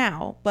with it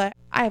now, but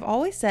I have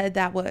always said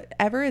that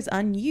whatever is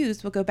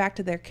unused will go back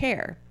to their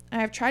care. I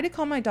have tried to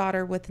call my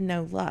daughter with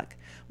no luck,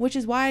 which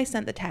is why I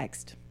sent the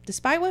text.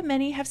 Despite what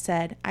many have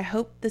said, I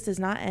hope this does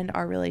not end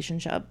our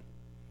relationship.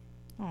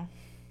 Oh.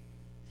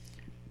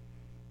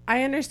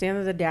 I understand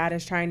that the dad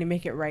is trying to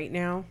make it right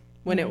now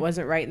when it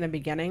wasn't right in the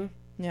beginning.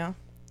 Yeah.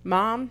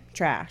 Mom,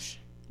 trash.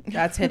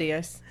 That's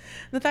hideous.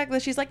 The fact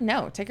that she's like,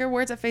 no, take her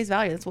words at face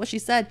value. That's what she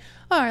said.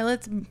 All right,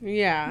 let's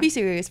be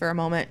serious for a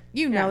moment.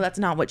 You know that's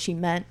not what she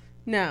meant.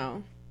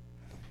 No.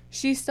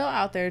 She's still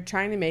out there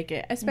trying to make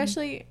it,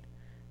 especially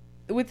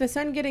with the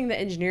son getting the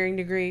engineering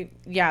degree.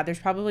 Yeah, there's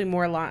probably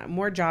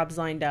more jobs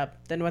lined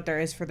up than what there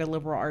is for the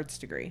liberal arts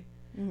degree.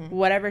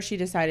 Whatever she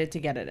decided to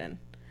get it in.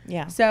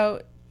 Yeah.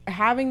 So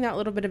having that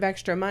little bit of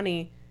extra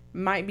money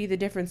might be the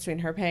difference between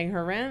her paying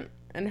her rent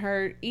and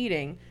her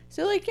eating.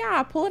 So, like,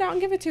 yeah, pull it out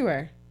and give it to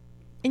her.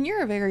 And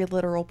you're a very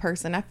literal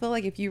person. I feel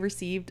like if you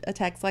received a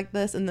text like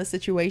this in this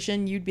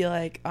situation, you'd be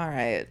like, all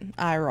right,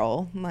 eye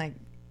roll. Like,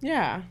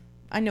 yeah,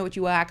 I know what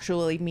you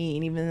actually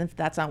mean, even if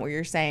that's not what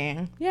you're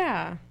saying.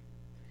 Yeah.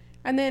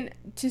 And then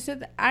to say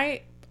that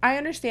I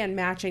understand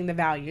matching the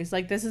values.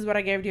 Like, this is what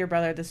I gave to your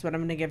brother. This is what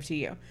I'm going to give to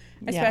you.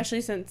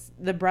 Especially since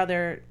the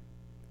brother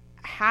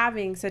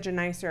having such a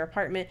nicer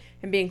apartment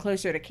and being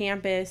closer to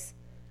campus,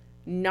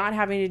 not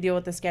having to deal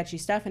with the sketchy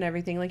stuff and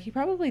everything. Like, he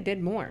probably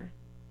did more.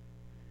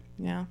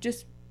 Yeah.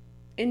 Just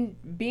in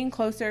being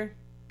closer,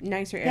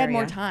 nicer area. He had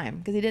more time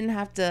because he didn't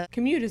have to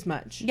commute as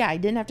much. Yeah, he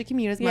didn't have to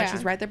commute as much.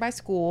 He's right there by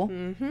school.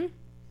 Mm-hmm.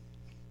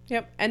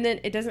 Yep. And then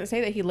it doesn't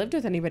say that he lived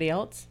with anybody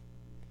else.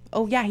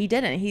 Oh, yeah, he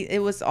didn't. It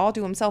was all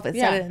to himself. It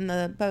said it in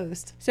the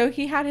post. So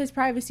he had his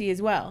privacy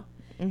as well.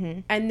 Mm-hmm.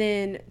 And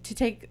then to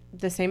take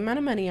the same amount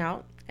of money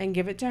out and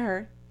give it to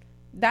her,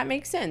 that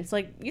makes sense.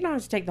 Like, you don't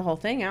have to take the whole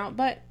thing out,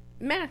 but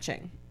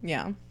matching.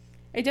 Yeah.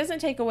 It doesn't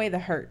take away the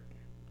hurt.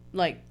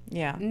 Like,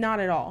 yeah,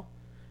 not at all.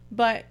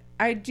 But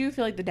I do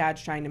feel like the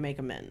dad's trying to make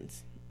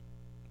amends,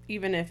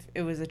 even if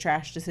it was a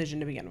trash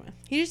decision to begin with.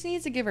 He just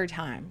needs to give her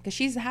time because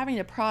she's having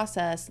to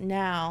process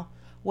now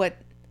what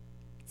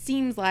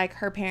seems like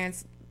her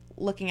parents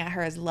looking at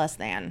her as less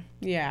than.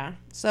 Yeah.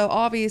 So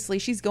obviously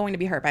she's going to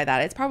be hurt by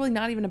that. It's probably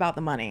not even about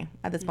the money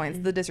at this point.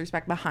 It's the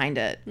disrespect behind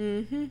it,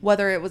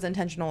 whether it was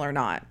intentional or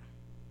not.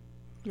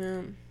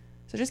 Yeah.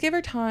 So just give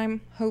her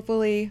time.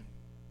 Hopefully,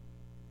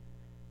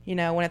 you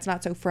know, when it's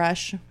not so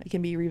fresh, it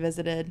can be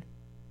revisited.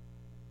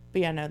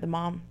 But yeah, no, the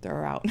mom, throw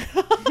her out.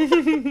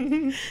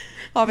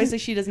 Obviously,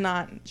 she does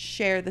not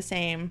share the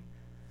same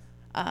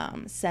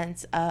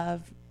sense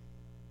of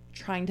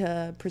trying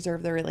to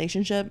preserve the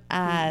relationship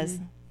as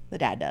the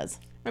dad does.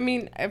 I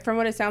mean, from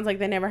what it sounds like,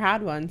 they never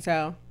had one,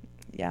 so.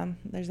 Yeah,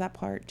 there's that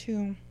part,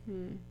 too.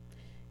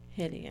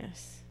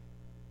 Hideous.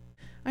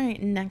 All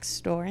right, next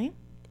story.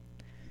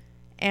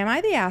 Am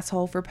I the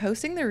asshole for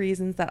posting the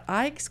reasons that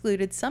I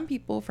excluded some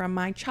people from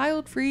my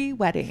child-free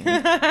wedding?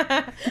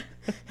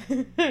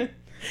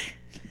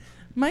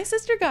 My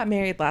sister got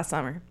married last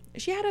summer.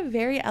 She had a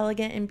very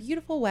elegant and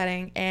beautiful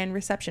wedding and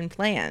reception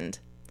planned.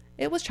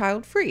 It was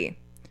child-free.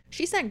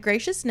 She sent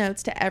gracious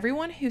notes to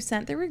everyone who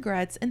sent their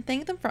regrets and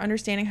thanked them for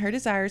understanding her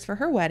desires for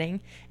her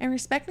wedding and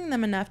respecting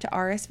them enough to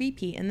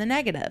RSVP in the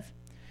negative.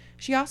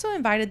 She also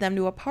invited them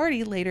to a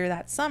party later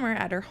that summer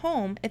at her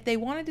home if they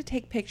wanted to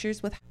take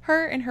pictures with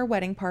her and her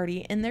wedding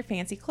party in their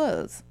fancy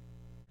clothes.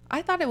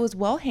 I thought it was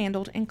well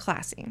handled and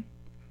classy.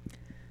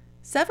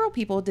 Several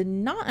people did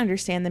not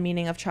understand the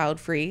meaning of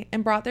child-free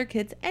and brought their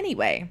kids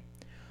anyway.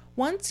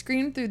 One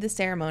screamed through the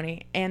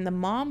ceremony, and the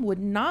mom would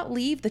not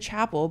leave the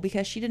chapel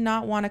because she did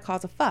not want to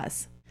cause a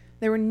fuss.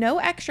 There were no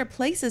extra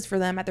places for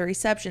them at the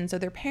reception, so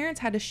their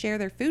parents had to share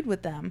their food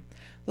with them.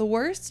 The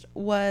worst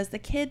was the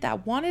kid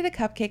that wanted a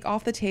cupcake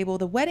off the table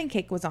the wedding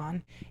cake was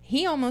on.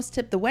 He almost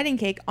tipped the wedding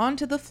cake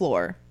onto the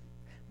floor.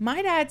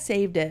 My dad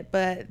saved it,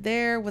 but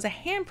there was a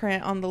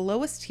handprint on the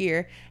lowest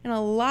tier, and a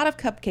lot of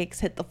cupcakes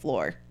hit the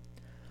floor.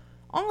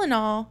 All in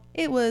all,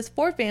 it was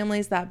 4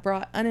 families that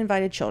brought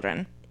uninvited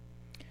children.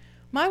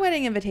 My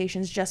wedding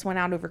invitations just went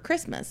out over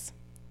Christmas.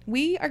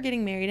 We are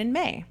getting married in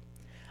May.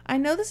 I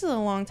know this is a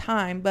long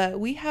time, but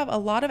we have a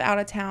lot of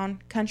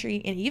out-of-town,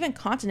 country, and even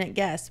continent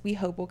guests we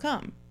hope will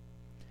come.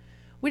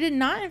 We did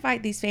not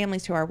invite these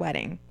families to our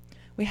wedding.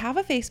 We have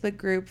a Facebook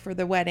group for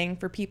the wedding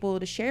for people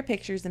to share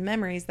pictures and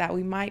memories that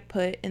we might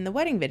put in the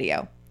wedding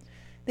video.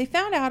 They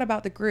found out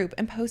about the group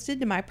and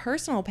posted to my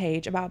personal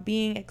page about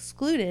being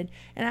excluded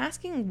and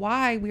asking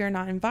why we are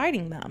not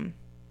inviting them.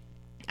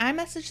 I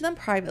messaged them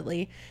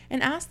privately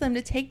and asked them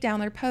to take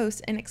down their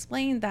posts and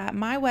explain that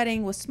my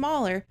wedding was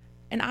smaller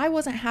and I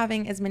wasn't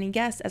having as many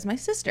guests as my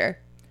sister.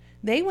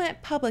 They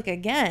went public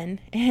again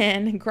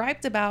and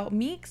griped about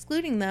me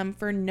excluding them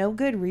for no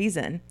good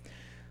reason.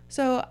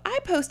 So I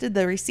posted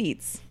the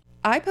receipts.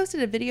 I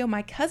posted a video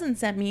my cousin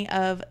sent me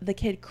of the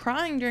kid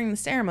crying during the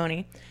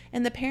ceremony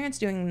and the parents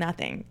doing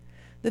nothing.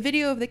 The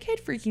video of the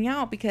kid freaking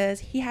out because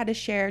he had to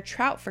share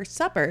trout for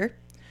supper,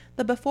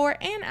 the before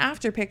and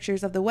after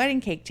pictures of the wedding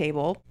cake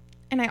table,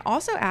 and I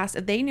also asked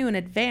if they knew in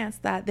advance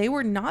that they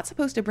were not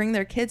supposed to bring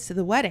their kids to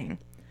the wedding.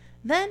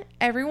 Then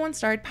everyone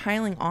started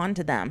piling on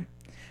to them.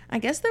 I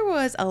guess there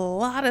was a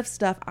lot of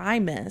stuff I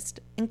missed,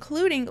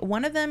 including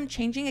one of them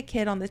changing a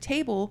kid on the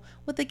table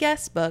with the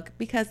guest book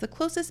because the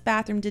closest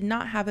bathroom did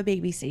not have a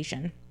baby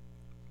station.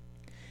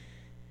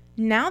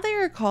 Now they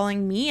are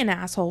calling me an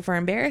asshole for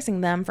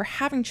embarrassing them for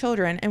having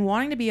children and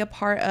wanting to be a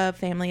part of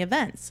family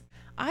events.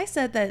 I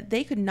said that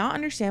they could not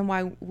understand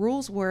why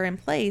rules were in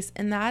place,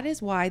 and that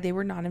is why they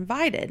were not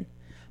invited.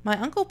 My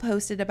uncle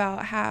posted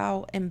about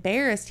how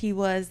embarrassed he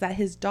was that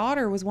his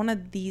daughter was one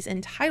of these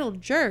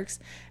entitled jerks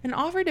and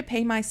offered to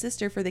pay my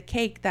sister for the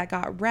cake that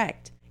got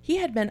wrecked. He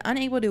had been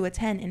unable to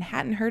attend and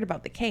hadn't heard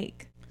about the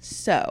cake.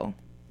 So,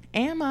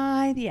 am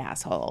I the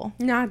asshole?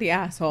 Not the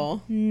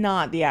asshole.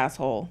 Not the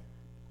asshole.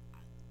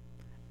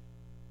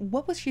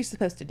 What was she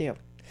supposed to do?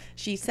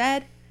 She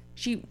said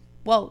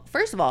well,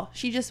 first of all,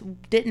 she just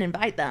didn't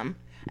invite them.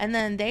 And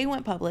then they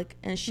went public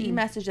and she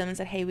messaged them and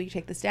said, hey, we can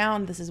take this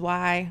down. This is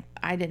why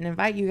I didn't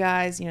invite you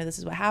guys. You know, this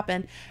is what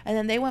happened. And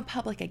then they went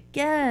public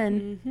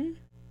again. Mm-hmm.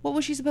 What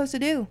was she supposed to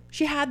do?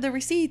 She had the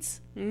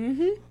receipts.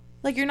 Mm-hmm.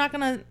 Like, you're not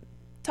going to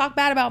talk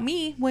bad about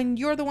me when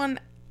you're the one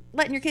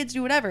letting your kids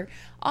do whatever.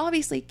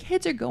 Obviously,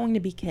 kids are going to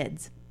be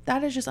kids.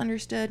 That is just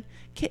understood.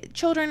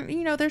 Children,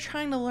 you know, they're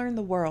trying to learn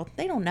the world.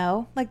 They don't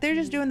know. Like, they're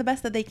just doing the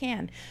best that they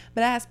can.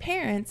 But as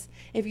parents,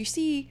 if you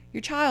see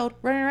your child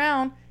running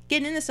around,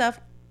 getting into stuff,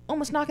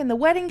 almost knocking the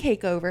wedding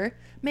cake over,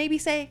 maybe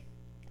say,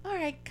 all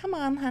right, come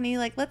on, honey.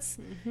 Like, let's,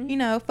 you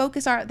know,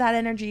 focus that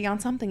energy on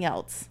something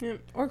else. Yeah.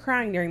 Or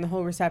crying during the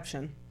whole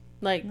reception.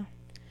 Like,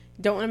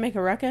 don't want to make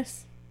a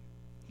ruckus?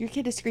 Your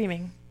kid is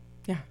screaming.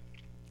 Yeah.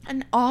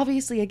 And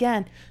obviously,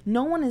 again,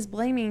 no one is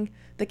blaming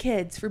the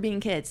kids for being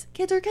kids.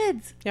 Kids are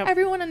kids. Yep.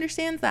 Everyone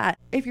understands that.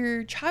 If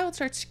your child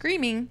starts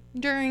screaming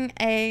during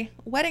a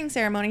wedding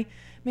ceremony,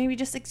 maybe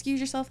just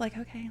excuse yourself. Like,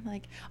 okay,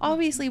 like,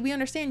 obviously we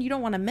understand you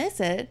don't want to miss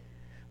it,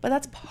 but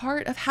that's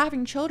part of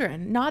having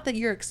children. Not that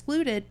you're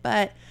excluded,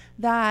 but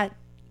that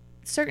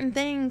certain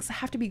things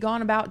have to be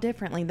gone about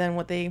differently than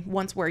what they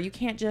once were. You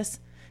can't just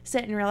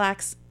sit and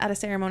relax at a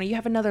ceremony. You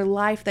have another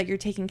life that you're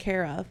taking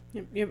care of.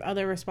 You have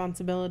other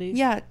responsibilities.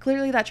 Yeah,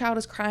 clearly that child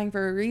is crying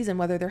for a reason,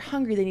 whether they're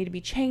hungry, they need to be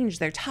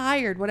changed, they're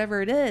tired,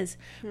 whatever it is.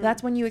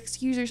 That's when you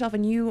excuse yourself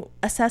and you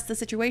assess the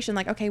situation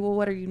like, okay, well,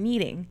 what are you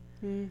needing?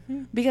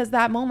 Mm-hmm. Because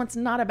that moment's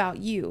not about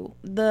you.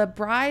 The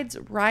bride's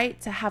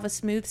right to have a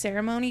smooth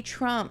ceremony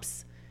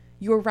trumps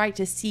your right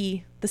to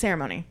see the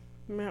ceremony.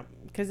 Yeah,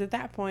 because at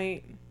that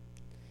point,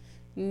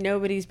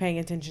 nobody's paying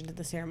attention to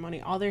the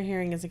ceremony. All they're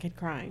hearing is a kid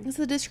crying. It's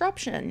a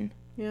disruption.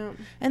 Yeah.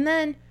 And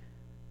then,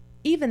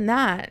 even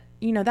that,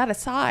 you know, that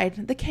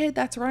aside, the kid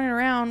that's running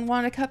around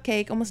wanted a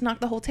cupcake, almost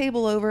knocked the whole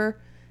table over,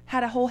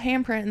 had a whole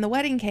handprint in the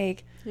wedding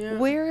cake. Yeah.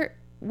 Where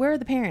are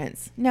the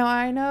parents? Now,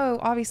 I know,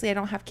 obviously, I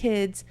don't have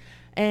kids,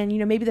 and, you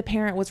know, maybe the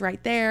parent was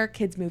right there.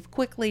 Kids move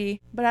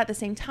quickly. But at the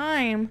same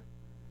time,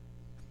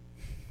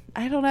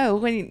 I don't know.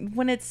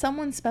 When it's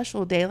someone's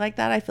special day like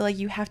that, I feel like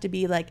you have to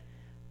be, like,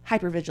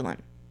 hyper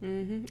vigilant.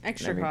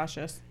 Extra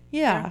cautious.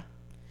 Yeah.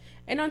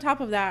 And on top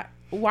of that,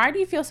 why do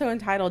you feel so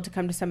entitled to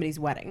come to somebody's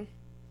wedding?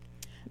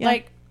 Yeah.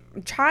 Like,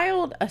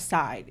 child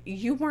aside,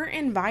 you weren't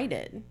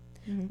invited.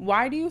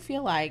 Why do you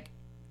feel like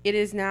it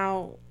is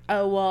now,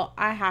 oh, well,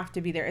 I have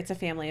to be there. It's a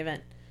family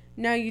event.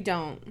 No, you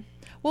don't.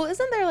 Well,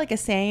 isn't there like a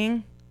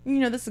saying, you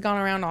know, this has gone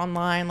around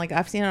online, like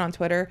I've seen it on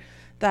Twitter,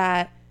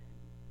 that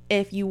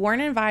if you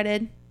weren't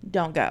invited,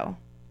 don't go.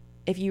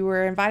 If you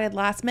were invited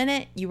last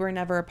minute, you were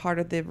never a part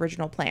of the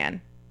original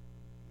plan.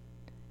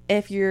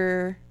 If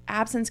your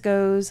absence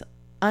goes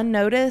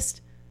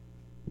unnoticed,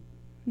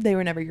 they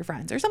were never your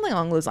friends, or something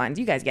along those lines.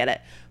 You guys get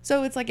it.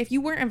 So it's like, if you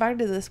weren't invited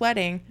to this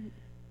wedding,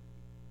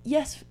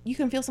 yes, you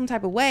can feel some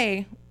type of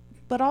way,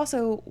 but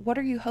also, what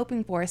are you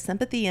hoping for? A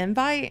sympathy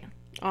invite?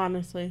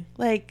 Honestly.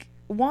 Like,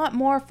 want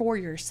more for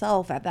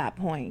yourself at that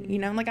point, you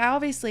know? Like,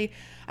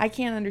 I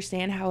can't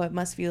understand how it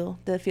must feel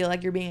to feel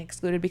like you're being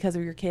excluded because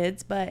of your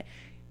kids, but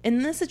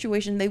in this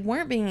situation, they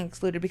weren't being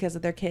excluded because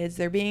of their kids.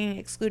 They're being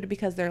excluded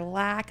because their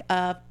lack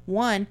of,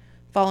 one,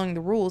 following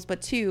the rules,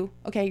 but two,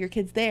 okay, your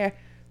kid's there,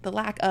 the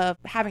lack of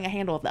having a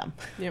handle of them.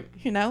 Yep.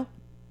 You know?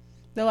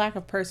 The lack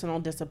of personal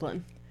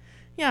discipline.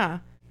 Yeah.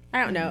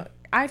 I don't know.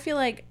 I feel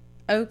like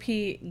OP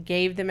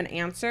gave them an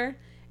answer,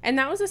 and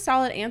that was a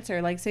solid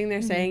answer. Like, sitting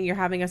there saying you're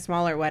having a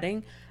smaller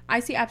wedding, I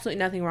see absolutely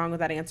nothing wrong with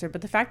that answer.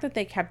 But the fact that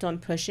they kept on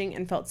pushing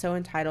and felt so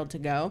entitled to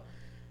go,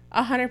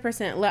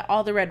 100% let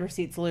all the red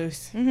receipts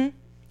loose.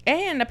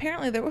 And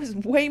apparently there was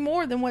way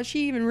more than what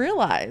she even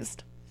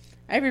realized.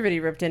 Everybody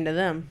ripped into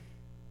them.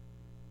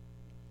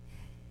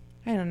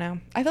 I don't know.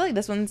 I feel like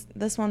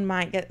this one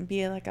might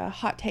be like a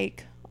hot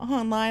take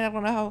online. I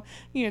don't know how,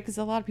 you know, because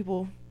a lot of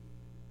people,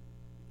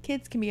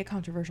 kids can be a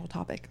controversial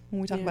topic when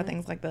we talk about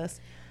things like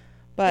this.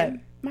 But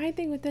and my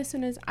thing with this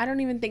one is, I don't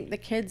even think the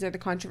kids are the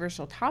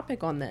controversial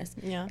topic on this.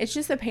 Yeah. It's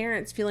just the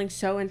parents feeling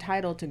so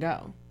entitled to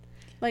go.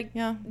 Like,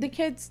 the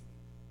kids,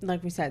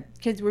 like we said,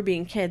 kids were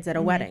being kids at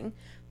a wedding.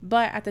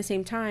 But at the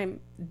same time,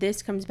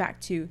 this comes back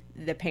to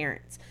the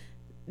parents.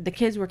 The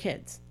kids were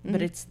kids,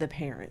 but it's the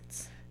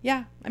parents.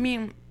 Yeah. I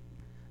mean,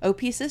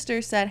 OP's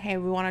sister said, hey,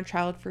 we want a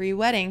child-free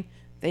wedding.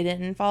 They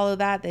didn't follow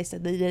that. They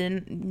said they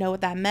didn't know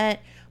what that meant.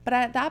 But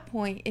at that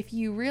point, if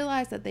you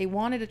realize that they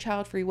wanted a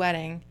child-free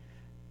wedding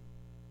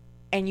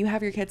and you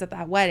have your kids at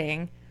that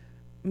wedding,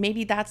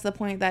 maybe that's the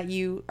point that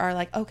you are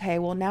like, okay,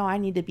 well, now I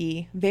need to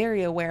be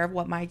very aware of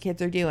what my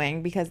kids are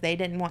doing because they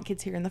didn't want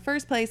kids here in the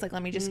first place. Like,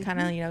 let me just kind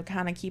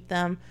of keep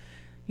them,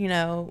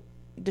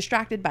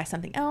 distracted by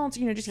something else,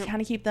 just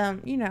kind of keep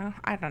them,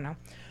 I don't know.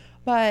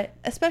 But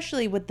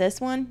especially with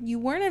this one, you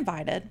weren't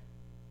invited.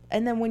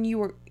 And then when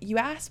you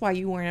asked why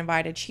you weren't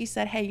invited, she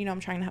said, hey, I'm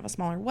trying to have a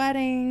smaller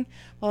wedding,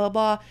 blah, blah,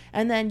 blah.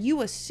 And then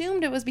you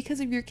assumed it was because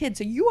of your kids.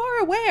 So you are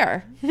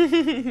aware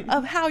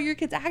of how your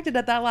kids acted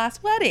at that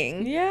last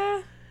wedding.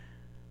 Yeah.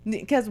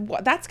 Because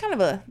that's kind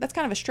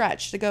of a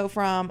stretch to go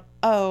from,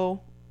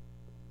 oh,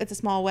 it's a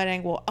small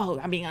wedding. Well, oh,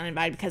 I'm being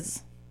uninvited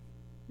because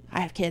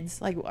I have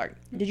kids. Like,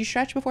 did you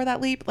stretch before that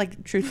leap?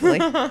 Like, truthfully.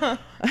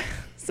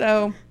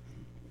 So,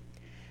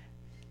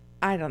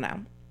 I don't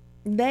know.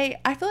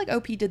 I feel like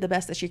OP did the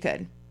best that she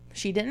could.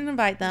 She didn't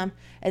invite them.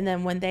 And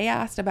then when they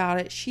asked about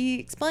it, she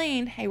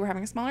explained, hey, we're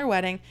having a smaller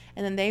wedding.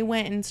 And then they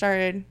went and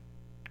started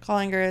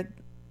calling her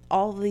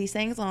all of these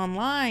things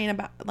online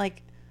about,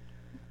 like,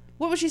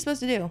 what was she supposed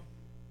to do?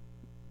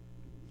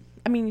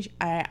 I mean,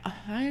 I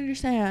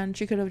understand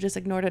she could have just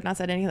ignored it and not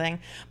said anything,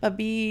 but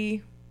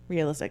be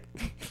realistic.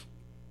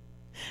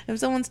 If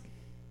someone's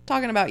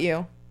talking about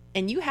you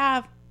and you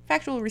have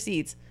factual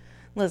receipts,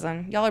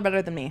 listen, y'all are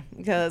better than me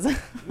because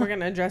we're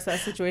going to address that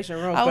situation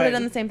real quick. I would have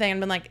done the same thing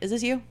and been like, is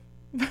this you?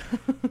 Is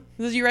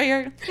this you right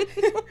here?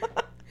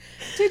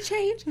 To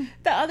change.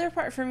 The other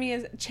part for me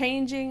is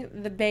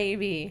changing the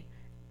baby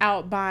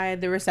out by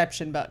the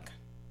reception book.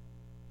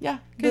 Yeah.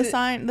 The guest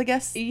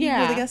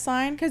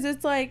sign. Because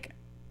it's like,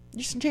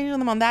 just changing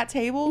them on that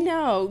table?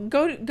 No,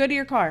 go to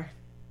your car.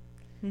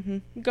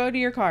 Mm-hmm. Go to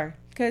your car.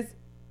 Because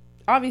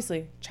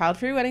obviously,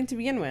 child-free wedding to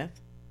begin with.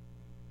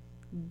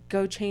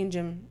 Go change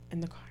him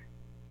in the car.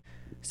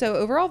 So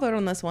overall vote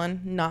on this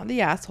one, not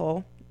the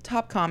asshole.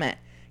 Top comment.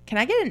 Can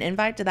I get an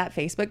invite to that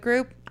Facebook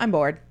group? I'm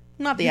bored.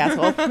 Not the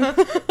asshole.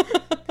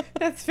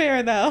 That's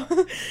fair though.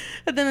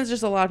 But then it's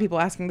just a lot of people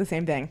asking the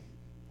same thing.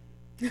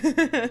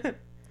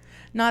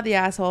 Not the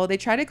asshole. They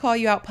try to call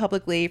you out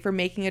publicly for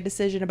making a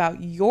decision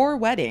about your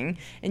wedding,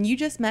 and you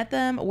just met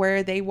them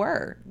where they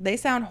were. They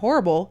sound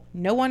horrible.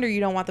 No wonder you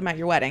don't want them at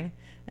your wedding.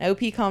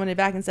 OP commented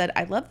back and said,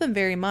 I love them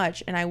very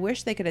much, and I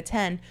wish they could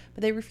attend,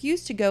 but they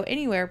refuse to go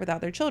anywhere without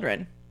their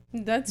children.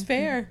 That's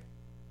fair.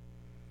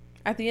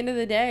 At the end of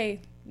the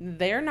day,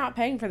 they're not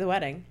paying for the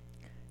wedding.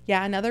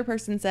 Yeah, another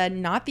person said,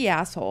 not the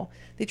asshole.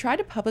 They tried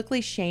to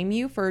publicly shame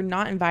you for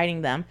not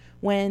inviting them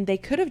when they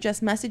could have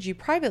just messaged you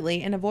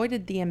privately and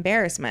avoided the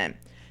embarrassment.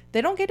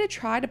 They don't get to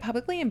try to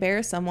publicly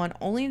embarrass someone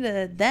only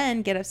to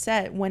then get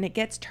upset when it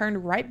gets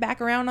turned right back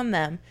around on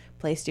them.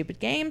 Play stupid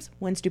games,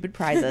 win stupid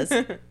prizes.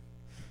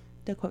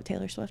 To quote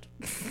Taylor Swift.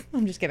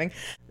 I'm just kidding.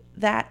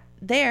 That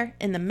they're,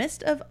 in the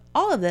midst of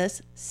all of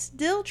this,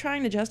 still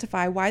trying to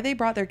justify why they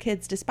brought their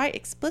kids despite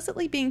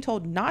explicitly being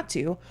told not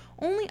to,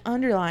 only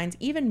underlines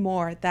even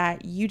more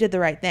that you did the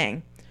right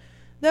thing.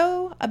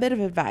 Though, a bit of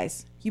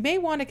advice. You may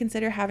want to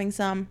consider having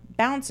some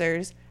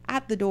bouncers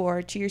at the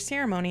door to your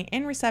ceremony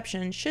and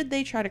reception should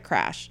they try to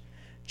crash.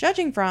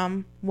 Judging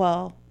from,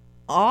 well,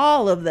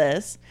 all of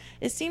this,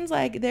 it seems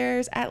like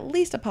there's at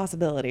least a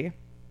possibility.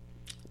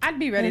 I'd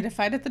be ready to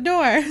fight at the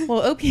door.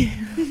 Well, Opie,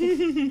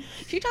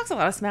 she talks a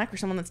lot of smack for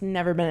someone that's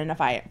never been in a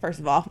fight, first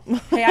of all.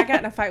 Hey, I got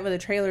in a fight with a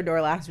trailer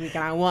door last week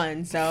and I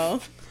won,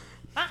 so.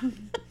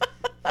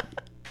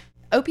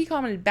 Opie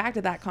commented back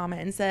to that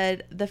comment and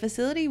said, the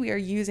facility we are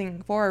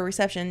using for our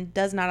reception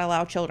does not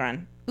allow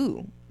children.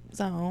 Ooh,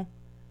 so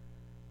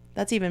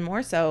that's even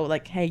more so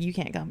like, hey, you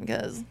can't come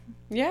because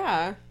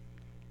yeah,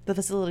 the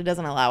facility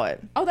doesn't allow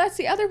it. Oh, that's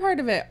the other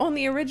part of it. On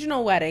the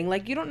original wedding,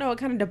 like, you don't know what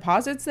kind of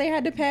deposits they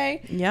had to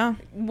pay. Yeah.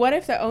 What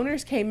if the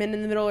owners came in the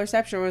middle of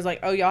reception and was like,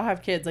 oh, y'all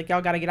have kids, like,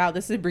 y'all got to get out.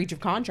 This is a breach of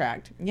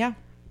contract. Yeah.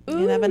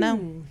 Ooh. You never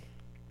know.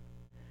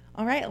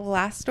 All right,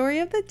 last story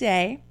of the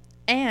day.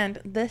 And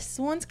this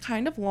one's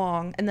kind of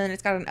long, and then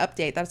it's got an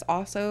update that's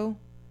also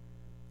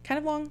kind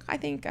of long, I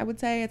think I would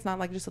say. It's not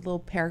like just a little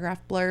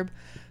paragraph blurb.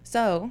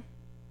 So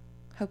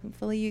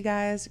hopefully you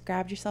guys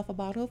grabbed yourself a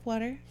bottle of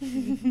water,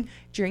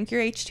 drink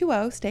your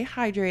H2O, stay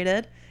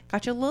hydrated,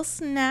 got your little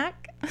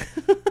snack.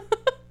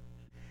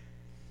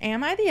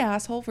 Am I the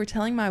asshole for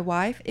telling my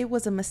wife it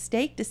was a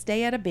mistake to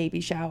stay at a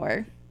baby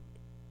shower?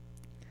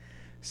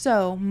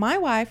 So my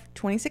wife,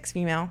 26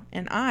 female,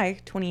 and I,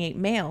 28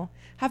 male,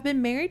 have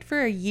been married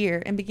for a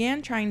year and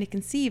began trying to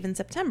conceive in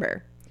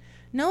September.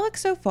 No luck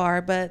so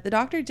far, but the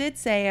doctor did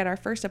say at our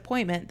first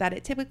appointment that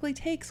it typically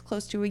takes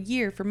close to a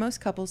year for most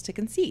couples to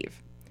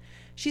conceive.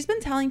 She's been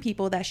telling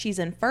people that she's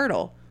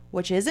infertile,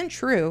 which isn't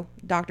true.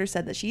 Doctor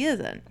said that she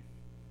isn't.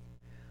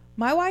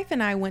 My wife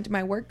and I went to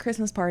my work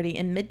Christmas party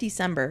in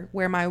mid-December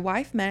where my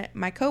wife met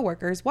my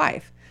coworker's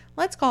wife.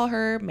 Let's call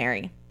her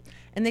Mary.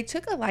 And they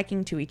took a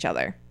liking to each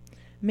other.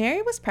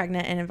 Mary was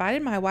pregnant and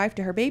invited my wife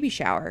to her baby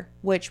shower,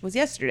 which was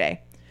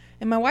yesterday.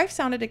 And my wife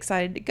sounded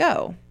excited to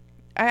go.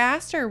 I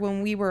asked her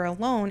when we were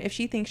alone if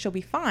she thinks she'll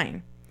be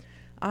fine.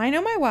 I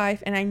know my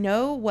wife and I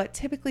know what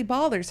typically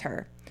bothers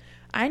her.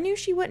 I knew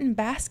she wouldn't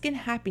bask in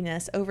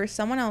happiness over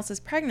someone else's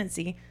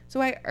pregnancy,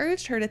 so I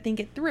urged her to think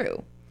it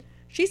through.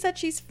 She said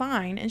she's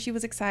fine and she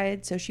was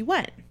excited, so she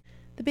went.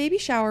 The baby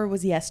shower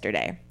was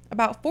yesterday.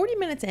 About 40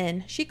 minutes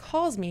in, she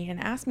calls me and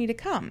asks me to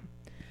come.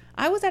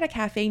 I was at a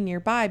cafe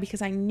nearby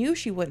because I knew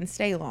she wouldn't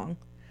stay long.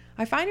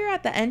 I find her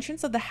at the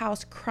entrance of the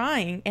house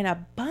crying and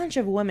a bunch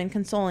of women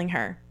consoling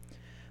her.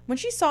 When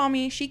she saw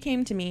me, she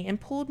came to me and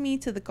pulled me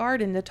to the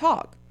garden to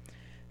talk.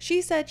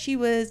 She said she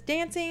was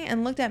dancing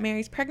and looked at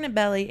Mary's pregnant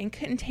belly and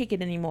couldn't take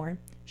it anymore.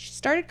 She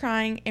started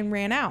crying and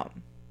ran out.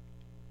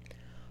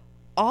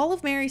 All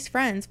of Mary's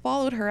friends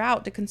followed her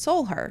out to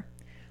console her.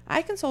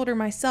 I consoled her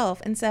myself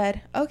and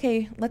said,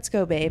 okay, let's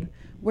go, babe.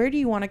 Where do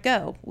you want to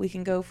go? We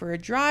can go for a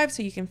drive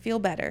so you can feel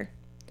better.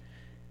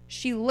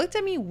 She looked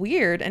at me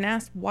weird and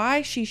asked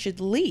why she should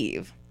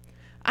leave.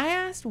 I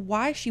asked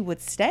why she would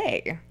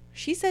stay.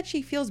 She said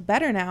she feels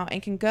better now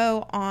and can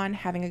go on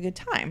having a good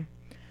time.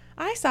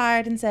 I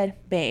sighed and said,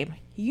 babe,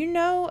 you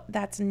know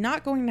that's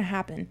not going to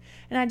happen,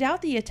 and I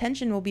doubt the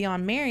attention will be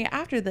on Mary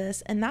after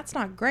this, and that's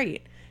not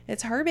great.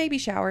 It's her baby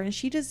shower, and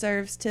she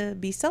deserves to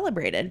be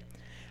celebrated.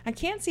 I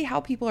can't see how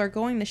people are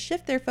going to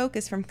shift their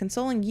focus from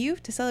consoling you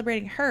to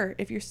celebrating her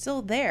if you're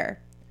still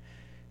there.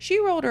 She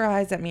rolled her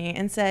eyes at me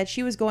and said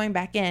she was going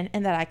back in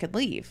and that I could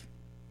leave.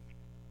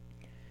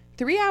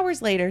 3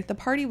 hours later, the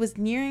party was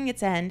nearing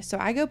its end, so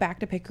I go back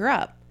to pick her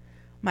up.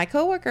 My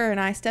coworker and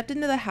I stepped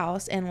into the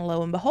house, and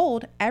lo and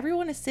behold,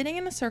 everyone is sitting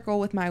in a circle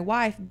with my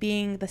wife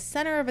being the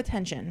center of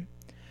attention.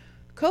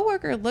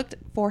 Coworker looked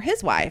for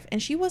his wife,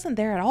 and she wasn't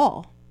there at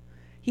all.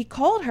 He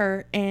called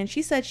her, and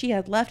she said she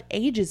had left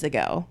ages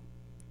ago.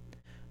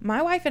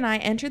 My wife and I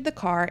entered the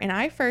car, and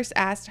I first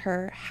asked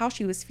her how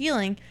she was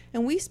feeling,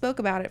 and we spoke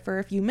about it for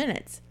a few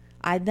minutes.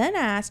 I then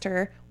asked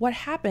her what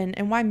happened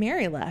and why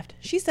Mary left.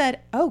 She said,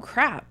 oh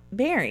crap,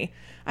 Mary,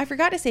 I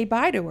forgot to say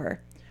bye to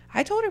her.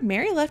 I told her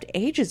Mary left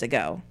ages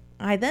ago.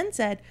 I then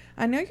said,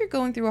 I know you're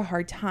going through a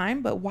hard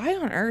time, but why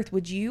on earth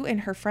would you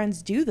and her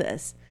friends do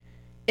this?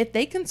 If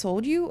they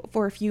consoled you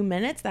for a few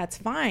minutes, that's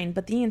fine,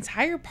 but the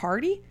entire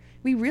party?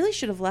 We really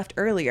should have left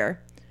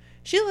earlier.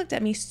 She looked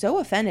at me so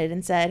offended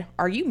and said,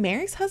 are you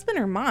Mary's husband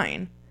or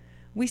mine?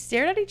 We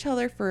stared at each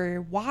other for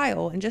a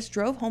while and just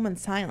drove home in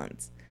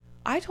silence.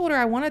 I told her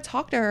I want to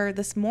talk to her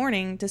this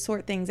morning to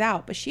sort things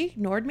out, but she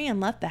ignored me and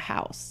left the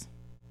house.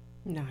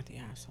 Not the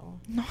asshole.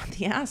 Not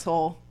the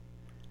asshole.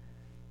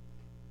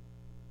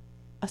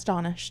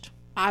 Astonished.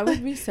 I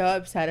would be so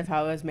upset if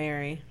I was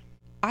Mary.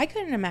 I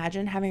couldn't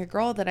imagine having a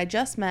girl that I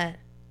just met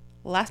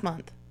last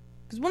month.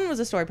 Because when was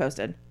the story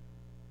posted?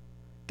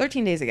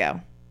 13 days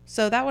ago.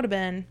 So that would have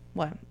been,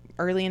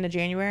 early into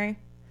January?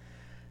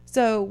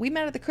 So we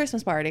met at the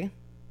Christmas party.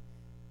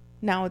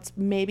 Now it's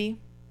maybe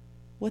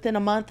within a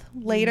month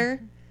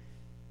later.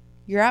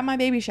 You're at my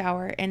baby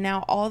shower, and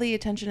now all the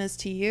attention is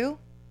to you?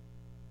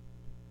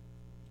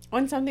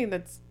 On something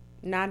that's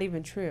not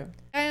even true.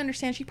 I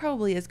understand she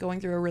probably is going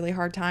through a really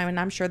hard time, and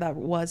I'm sure that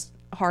was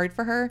hard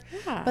for her.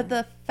 Yeah. But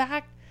the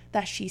fact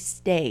that she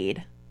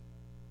stayed,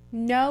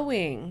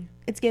 knowing,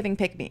 it's giving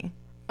pick me.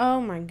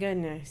 Oh my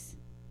goodness.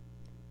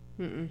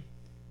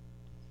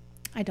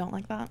 I don't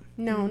like that.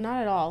 No,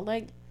 not at all.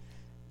 Like,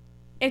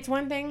 it's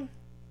one thing,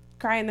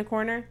 cry in the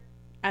corner,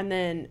 and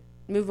then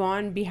move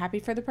on, be happy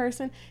for the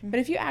person. But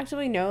if you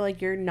actually know,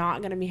 like, you're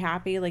not going to be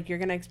happy, like, you're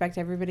going to expect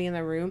everybody in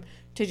the room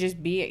to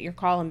just be at your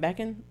call and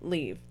beckon,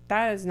 leave.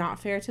 That is not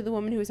fair to the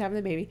woman who was having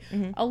the baby.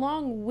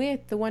 Along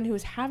with the one who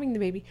was having the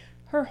baby,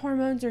 her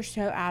hormones are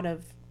so out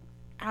of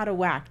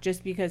whack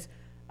just because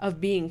of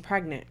being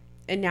pregnant.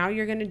 And now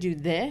you're going to do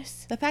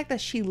this? The fact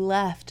that she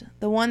left,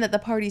 the one that the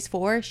party's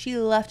for, she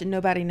left and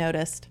nobody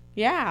noticed.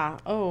 Yeah.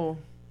 Oh.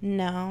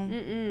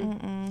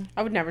 No.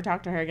 I would never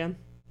talk to her again.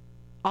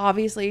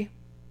 Obviously,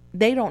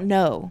 they don't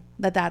know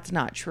that that's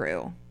not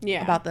true.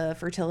 Yeah. About the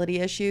fertility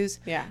issues.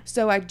 Yeah.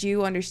 So I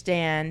do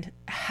understand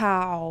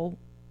how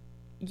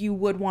you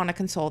would want to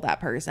console that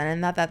person,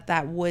 and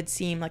that would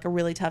seem like a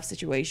really tough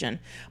situation.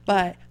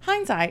 But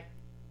hindsight,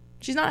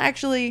 she's not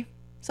actually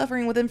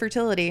suffering with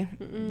infertility.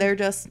 They're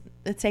just,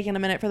 it's taking a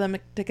minute for them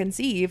to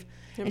conceive.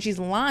 And she's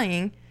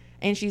lying,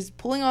 and she's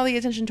pulling all the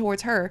attention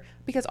towards her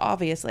because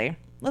obviously,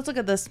 let's look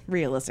at this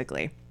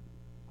realistically.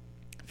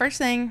 First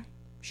thing,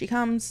 she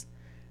comes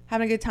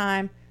having a good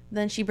time,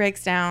 then she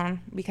breaks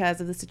down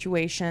because of the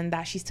situation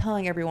that she's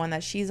telling everyone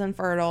that she's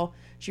infertile,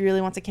 she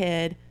really wants a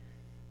kid,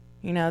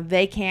 you know,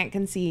 they can't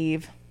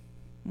conceive,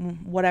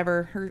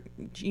 whatever her,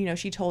 you know,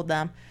 she told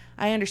them.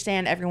 I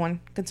understand everyone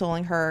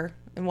consoling her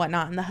and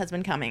whatnot, and the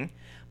husband coming.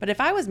 But if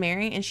I was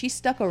Mary and she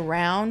stuck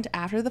around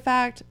after the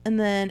fact, and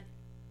then,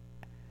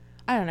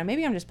 I don't know,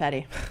 maybe I'm just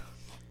petty.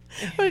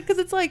 Because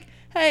it's like,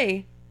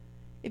 hey,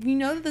 if you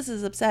know that this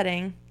is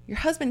upsetting, your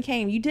husband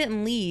came, you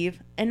didn't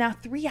leave, and now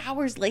 3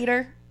 hours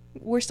later,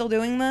 we're still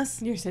doing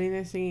this? You're sitting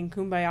there singing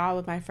Kumbaya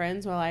with my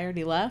friends while I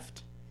already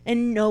left?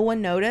 And no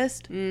one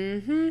noticed?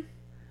 Mm-hmm.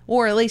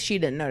 Or at least she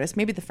didn't notice.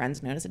 Maybe the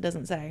friends noticed. It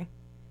doesn't say.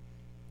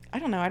 I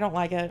don't know. I don't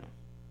like it.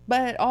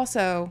 But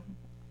also,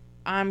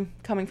 I'm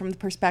coming from the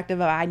perspective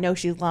of I know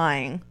she's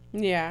lying.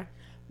 Yeah.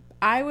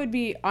 I would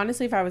be,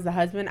 honestly, if I was the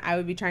husband, I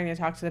would be trying to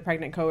talk to the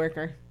pregnant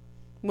coworker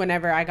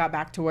whenever I got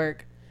back to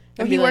work.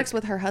 But he works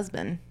with her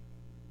husband.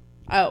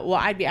 Oh, well,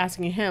 I'd be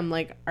asking him,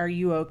 like, are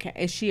you okay?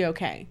 Is she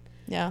okay?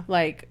 Yeah.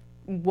 Like,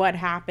 what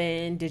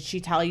happened? Did she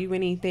tell you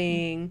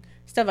anything?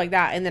 Stuff like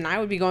that. And then I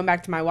would be going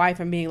back to my wife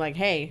and being like,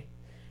 hey,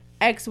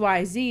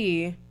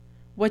 XYZ,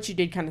 what you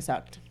did kind of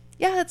sucked.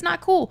 Yeah, it's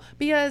not cool.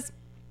 Because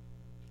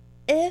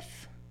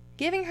if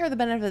giving her the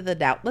benefit of the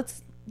doubt,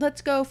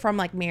 let's go from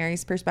like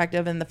Mary's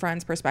perspective and the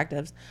friends'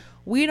 perspectives.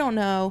 We don't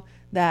know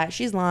that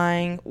she's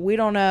lying. We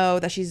don't know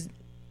that she's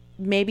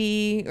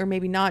maybe or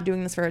maybe not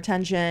doing this for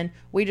attention.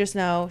 We just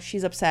know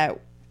she's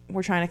upset.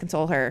 We're trying to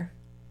console her.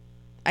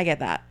 I get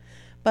that.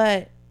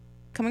 But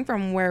coming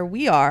from where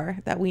we are,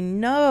 that we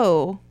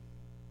know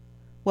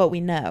what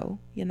we know,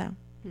 you know.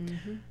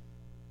 Mm-hmm.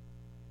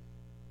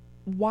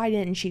 Why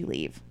didn't she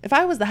leave? If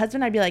I was the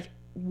husband, I'd be like,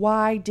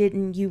 why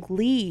didn't you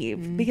leave?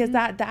 Mm-hmm. Because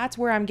that's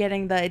where I'm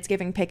getting the it's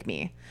giving pick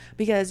me.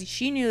 Because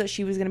she knew that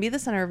she was going to be the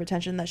center of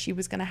attention, that she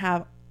was going to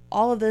have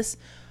all of this,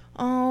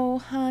 oh,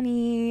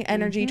 honey,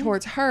 energy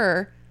towards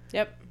her.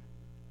 Yep.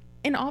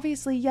 And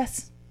obviously,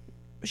 yes,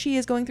 she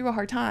is going through a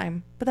hard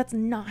time, but that's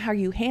not how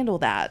you handle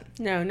that.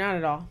 No, not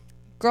at all.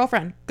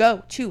 Girlfriend,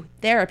 go to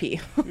therapy.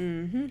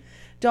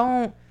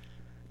 Don't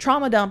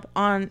trauma dump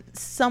on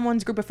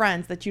someone's group of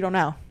friends that you don't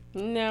know.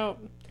 No.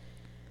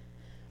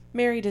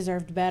 Mary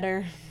deserved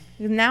better.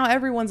 Now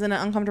everyone's in an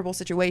uncomfortable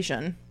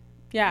situation.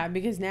 Yeah,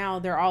 because now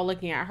they're all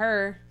looking at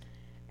her,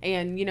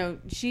 and, you know,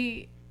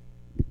 she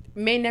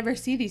may never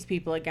see these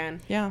people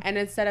again. Yeah. And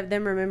instead of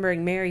them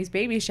remembering Mary's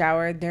baby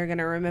shower, they're going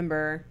to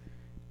remember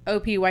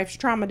OP wife's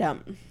trauma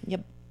dump.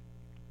 Yep.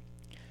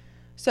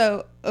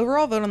 So,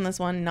 overall vote on this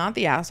one, not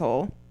the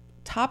asshole.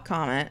 Top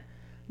comment,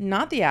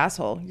 not the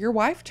asshole. Your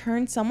wife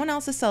turned someone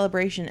else's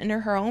celebration into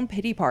her own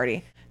pity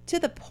party, to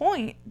the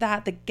point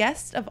that the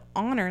guest of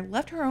honor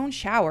left her own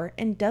shower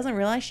and doesn't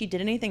realize she did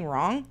anything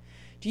wrong.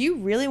 Do you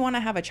really want to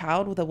have a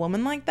child with a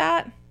woman like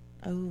that?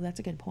 Oh, that's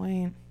a good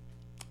point.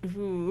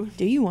 Ooh.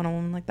 Do you want a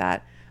woman like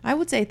that? I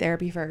would say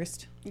therapy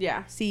first.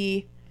 Yeah.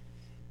 See,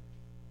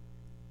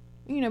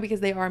 you know,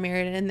 because they are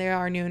married and they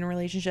are new in a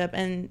relationship.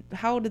 And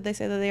how old did they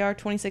say that they are?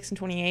 26 and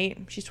 28.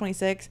 She's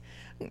 26.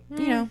 You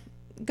know,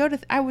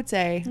 I would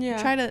say,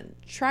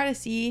 try to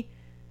see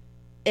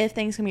if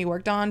things can be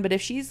worked on. But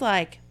if she's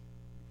like,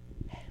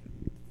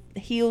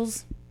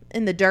 heels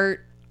in the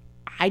dirt,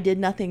 I did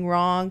nothing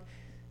wrong,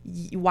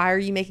 why are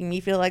you making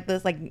me feel like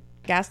this, like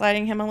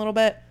gaslighting him a little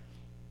bit,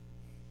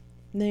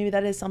 maybe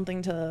that is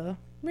something to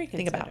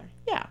think about.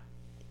 Yeah.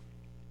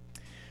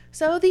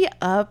 So the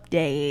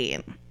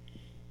update.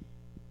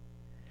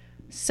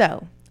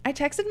 So I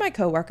texted my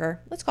coworker,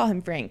 let's call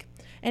him Frank,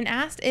 and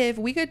asked if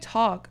we could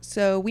talk,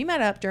 so we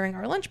met up during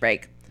our lunch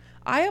break.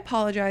 I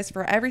apologized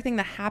for everything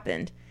that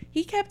happened.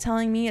 He kept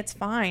telling me it's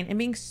fine and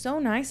being so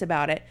nice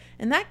about it,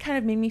 and that kind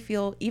of made me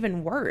feel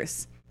even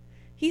worse.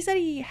 He said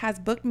he has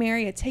booked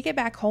Mary a ticket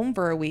back home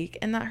for a week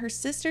and that her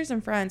sisters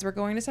and friends were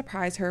going to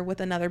surprise her with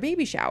another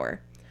baby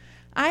shower.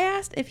 I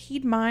asked if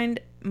he'd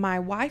mind my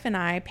wife and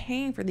I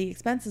paying for the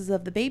expenses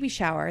of the baby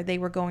shower they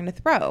were going to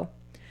throw.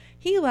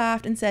 He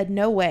laughed and said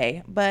no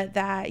way, but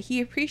that he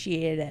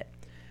appreciated it.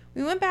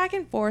 We went back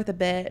and forth a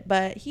bit,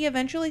 but he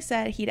eventually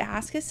said he'd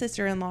ask his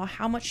sister-in-law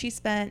how much she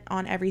spent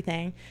on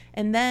everything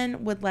and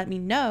then would let me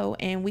know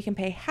and we can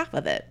pay half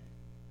of it.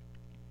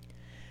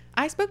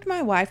 I spoke to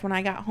my wife when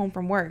I got home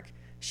from work.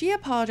 She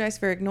apologized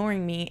for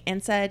ignoring me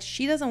and said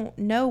she doesn't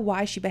know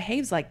why she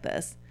behaves like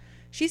this.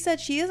 She said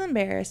she is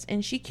embarrassed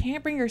and she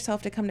can't bring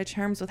herself to come to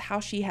terms with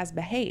how she has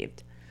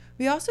behaved.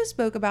 We also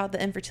spoke about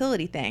the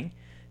infertility thing.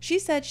 She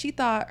said she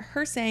thought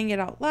her saying it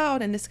out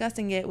loud and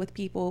discussing it with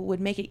people would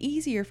make it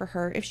easier for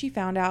her if she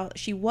found out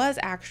she was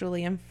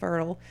actually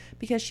infertile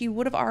because she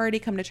would have already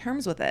come to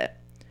terms with it.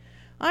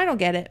 I don't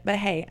get it, but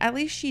hey, at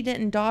least she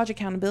didn't dodge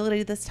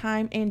accountability this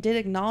time and did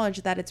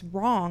acknowledge that it's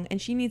wrong and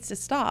she needs to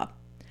stop.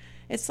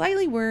 It's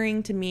slightly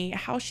worrying to me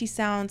how she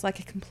sounds like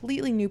a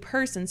completely new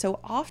person so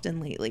often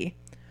lately.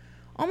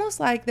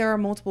 Almost like there are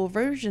multiple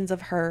versions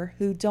of her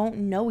who don't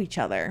know each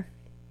other.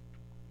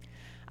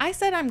 I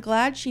said I'm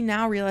glad she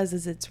now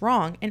realizes it's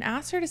wrong and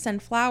asked her to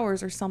send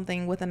flowers or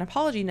something with an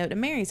apology note to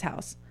Mary's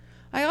house.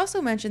 I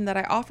also mentioned that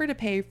I offered to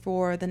pay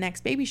for the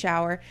next baby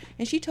shower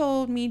and she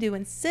told me to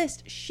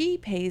insist she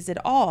pays it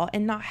all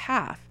and not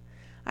half.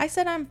 I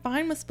said I'm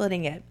fine with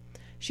splitting it.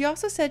 She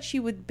also said she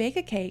would bake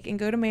a cake and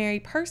go to Mary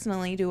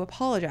personally to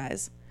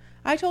apologize.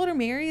 I told her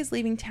Mary is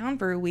leaving town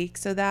for a week,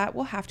 so that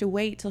we'll have to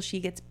wait till she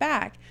gets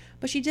back,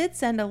 but she did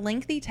send a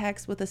lengthy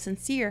text with a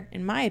sincere,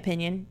 in my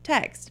opinion,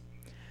 text.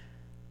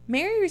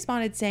 Mary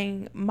responded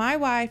saying my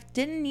wife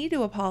didn't need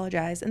to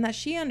apologize and that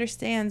she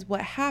understands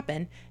what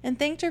happened and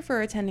thanked her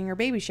for attending her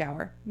baby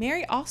shower.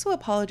 Mary also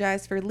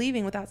apologized for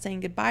leaving without saying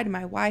goodbye to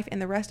my wife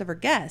and the rest of her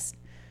guests.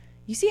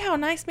 You see how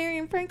nice Mary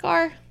and Frank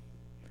are?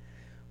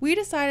 We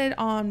decided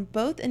on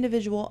both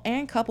individual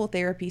and couple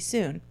therapy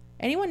soon.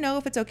 Anyone know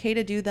if it's okay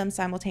to do them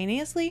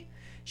simultaneously?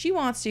 She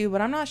wants to,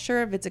 but I'm not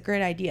sure if it's a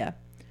great idea.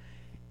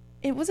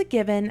 It was a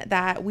given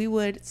that we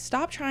would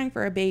stop trying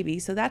for a baby,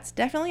 so that's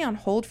definitely on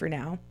hold for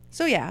now.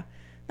 So yeah,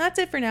 that's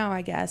it for now,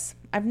 I guess.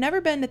 I've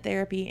never been to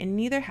therapy and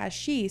neither has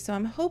she, so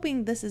I'm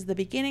hoping this is the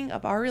beginning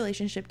of our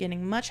relationship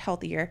getting much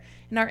healthier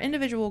and our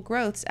individual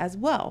growths as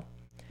well.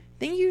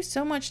 Thank you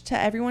so much to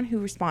everyone who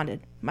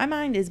responded. My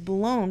mind is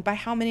blown by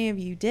how many of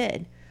you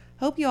did.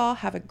 Hope you all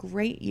have a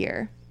great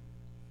year.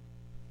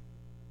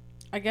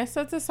 I guess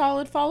that's a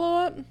solid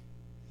follow-up.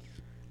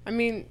 I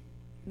mean,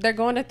 they're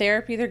going to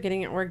therapy, they're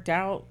getting it worked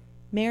out.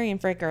 Mary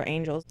and Frank are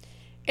angels.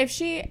 If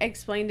she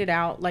explained it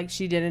out like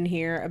she did in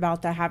here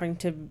about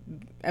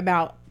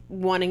about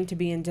wanting to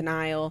be in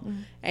denial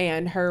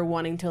and her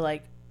wanting to,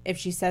 like, if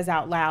she says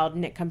out loud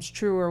and it comes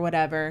true or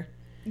whatever,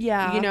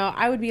 yeah, you know,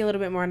 I would be a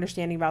little bit more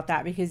understanding about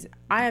that because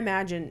I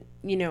imagine,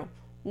 you know,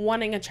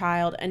 wanting a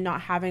child and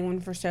not having one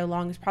for so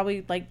long is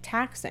probably like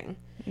taxing,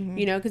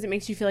 you know, because it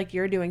makes you feel like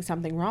you're doing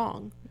something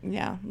wrong.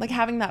 Yeah, like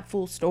having that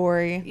full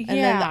story and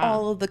then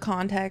all of the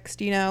context,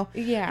 you know.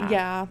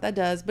 Yeah, that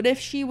does. But if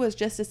she was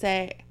just to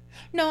say,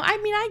 no, I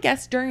mean, I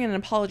guess during an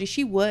apology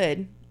she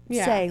would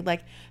say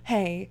like,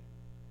 hey,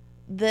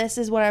 this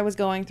is what I was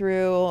going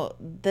through,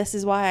 this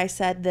is why I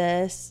said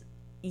this,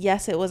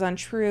 yes, it was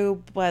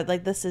untrue, but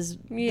like this is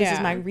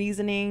my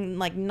reasoning,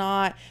 like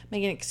not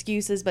making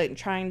excuses but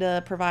trying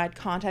to provide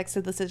context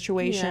to the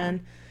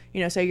situation,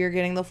 you know, so you're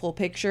getting the full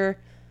picture.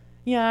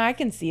 Yeah, I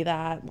can see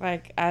that.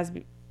 Like, as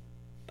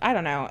I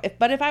don't know,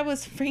 if I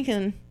was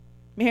freaking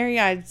Mary,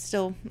 I'd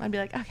be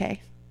like,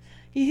 okay,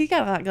 you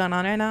got a lot going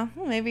on right now,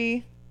 well,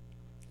 maybe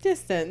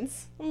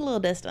distance, a little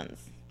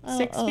distance, 6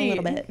 feet, a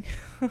little bit.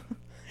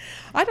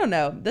 I don't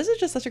know, this is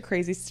just such a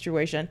crazy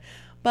situation,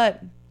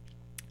 but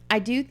I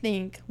do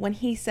think when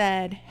he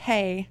said,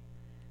 hey,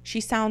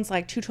 she sounds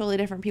like two totally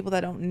different people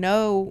that don't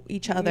know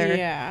each other.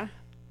 Yeah.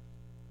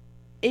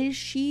 Is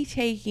she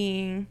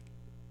taking,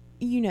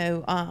 you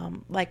know,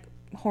 like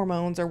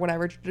hormones or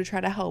whatever to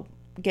try to help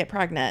get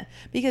pregnant?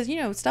 Because, you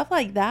know, stuff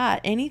like that,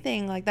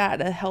 anything like that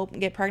to help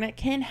get pregnant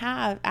can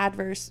have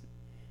adverse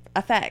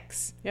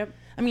effects. Yep.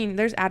 I mean,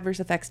 there's adverse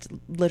effects to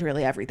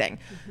literally everything.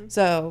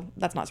 So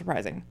that's not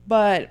surprising.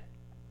 But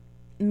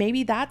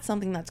maybe that's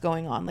something that's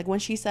going on. Like when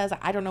she says,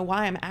 I don't know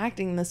why I'm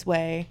acting this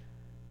way,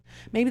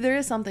 maybe there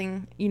is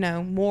something, you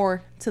know,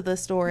 more to the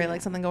story,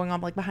 like something going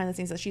on like behind the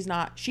scenes that she's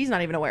not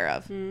even aware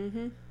of.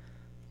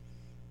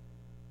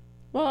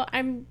 Well,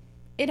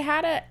 it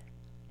had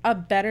a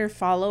better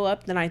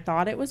follow-up than I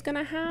thought it was going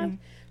to have.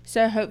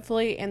 So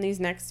hopefully in these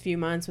next few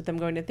months with them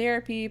going to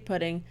therapy,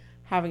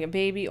 having a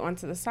baby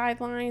onto the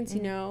sidelines,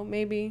 you know,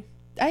 maybe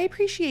I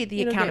appreciate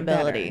the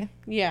accountability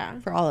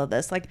for all of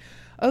this. Like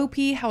OP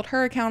held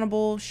her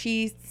accountable.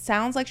 She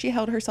sounds like she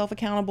held herself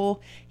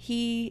accountable.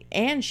 He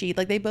and she,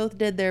 like, they both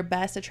did their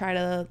best to try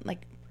to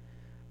like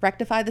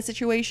rectify the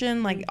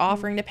situation, like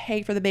offering to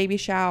pay for the baby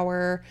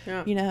shower,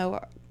 you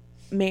know,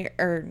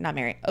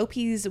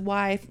 OP's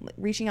wife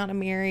reaching out to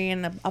Mary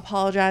and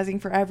apologizing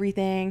for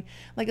everything.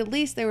 Like, at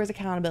least there was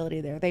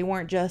accountability there. They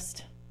weren't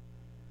just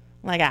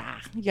like,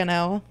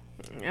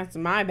 that's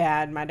my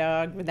bad, my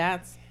dog, but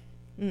that's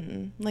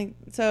like,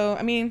 so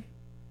I mean,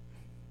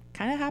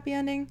 kind of happy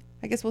ending.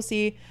 I guess we'll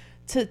see.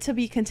 To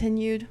be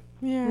continued.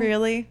 Yeah,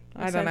 really,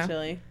 I don't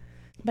know.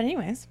 But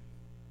anyways,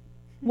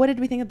 what did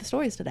we think of the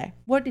stories today?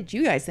 What did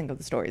you guys think of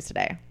the stories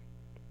today?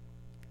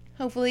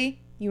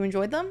 Hopefully you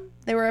enjoyed them.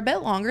 They were a bit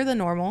longer than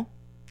normal,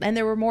 and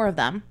there were more of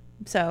them.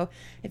 So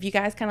if you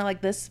guys kind of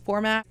like this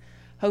format,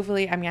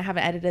 hopefully, I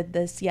haven't edited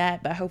this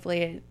yet, but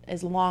hopefully it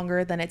is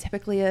longer than it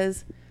typically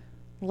is.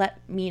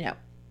 Let me know.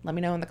 Let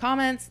me know in the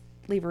comments.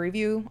 Leave a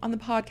review on the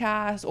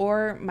podcast,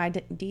 or my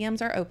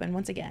DMs are open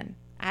once again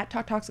at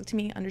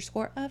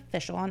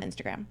 @TalkToxicToMe_official on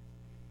Instagram.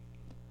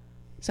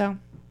 So,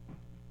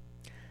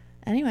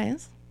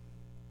 anyways,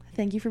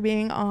 thank you for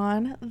being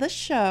on the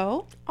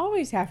show.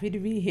 Always happy to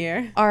be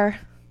here. Our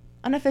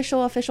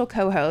unofficial, official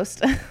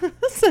co-host,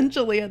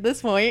 essentially at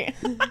this point.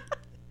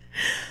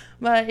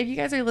 But if you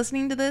guys are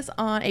listening to this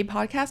on a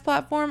podcast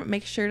platform,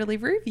 make sure to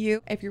leave a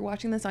review. If you're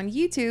watching this on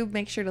YouTube,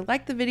 make sure to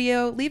like the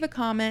video, leave a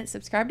comment,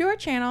 subscribe to our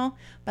channel.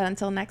 But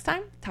until next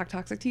time, talk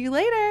toxic to you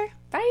later.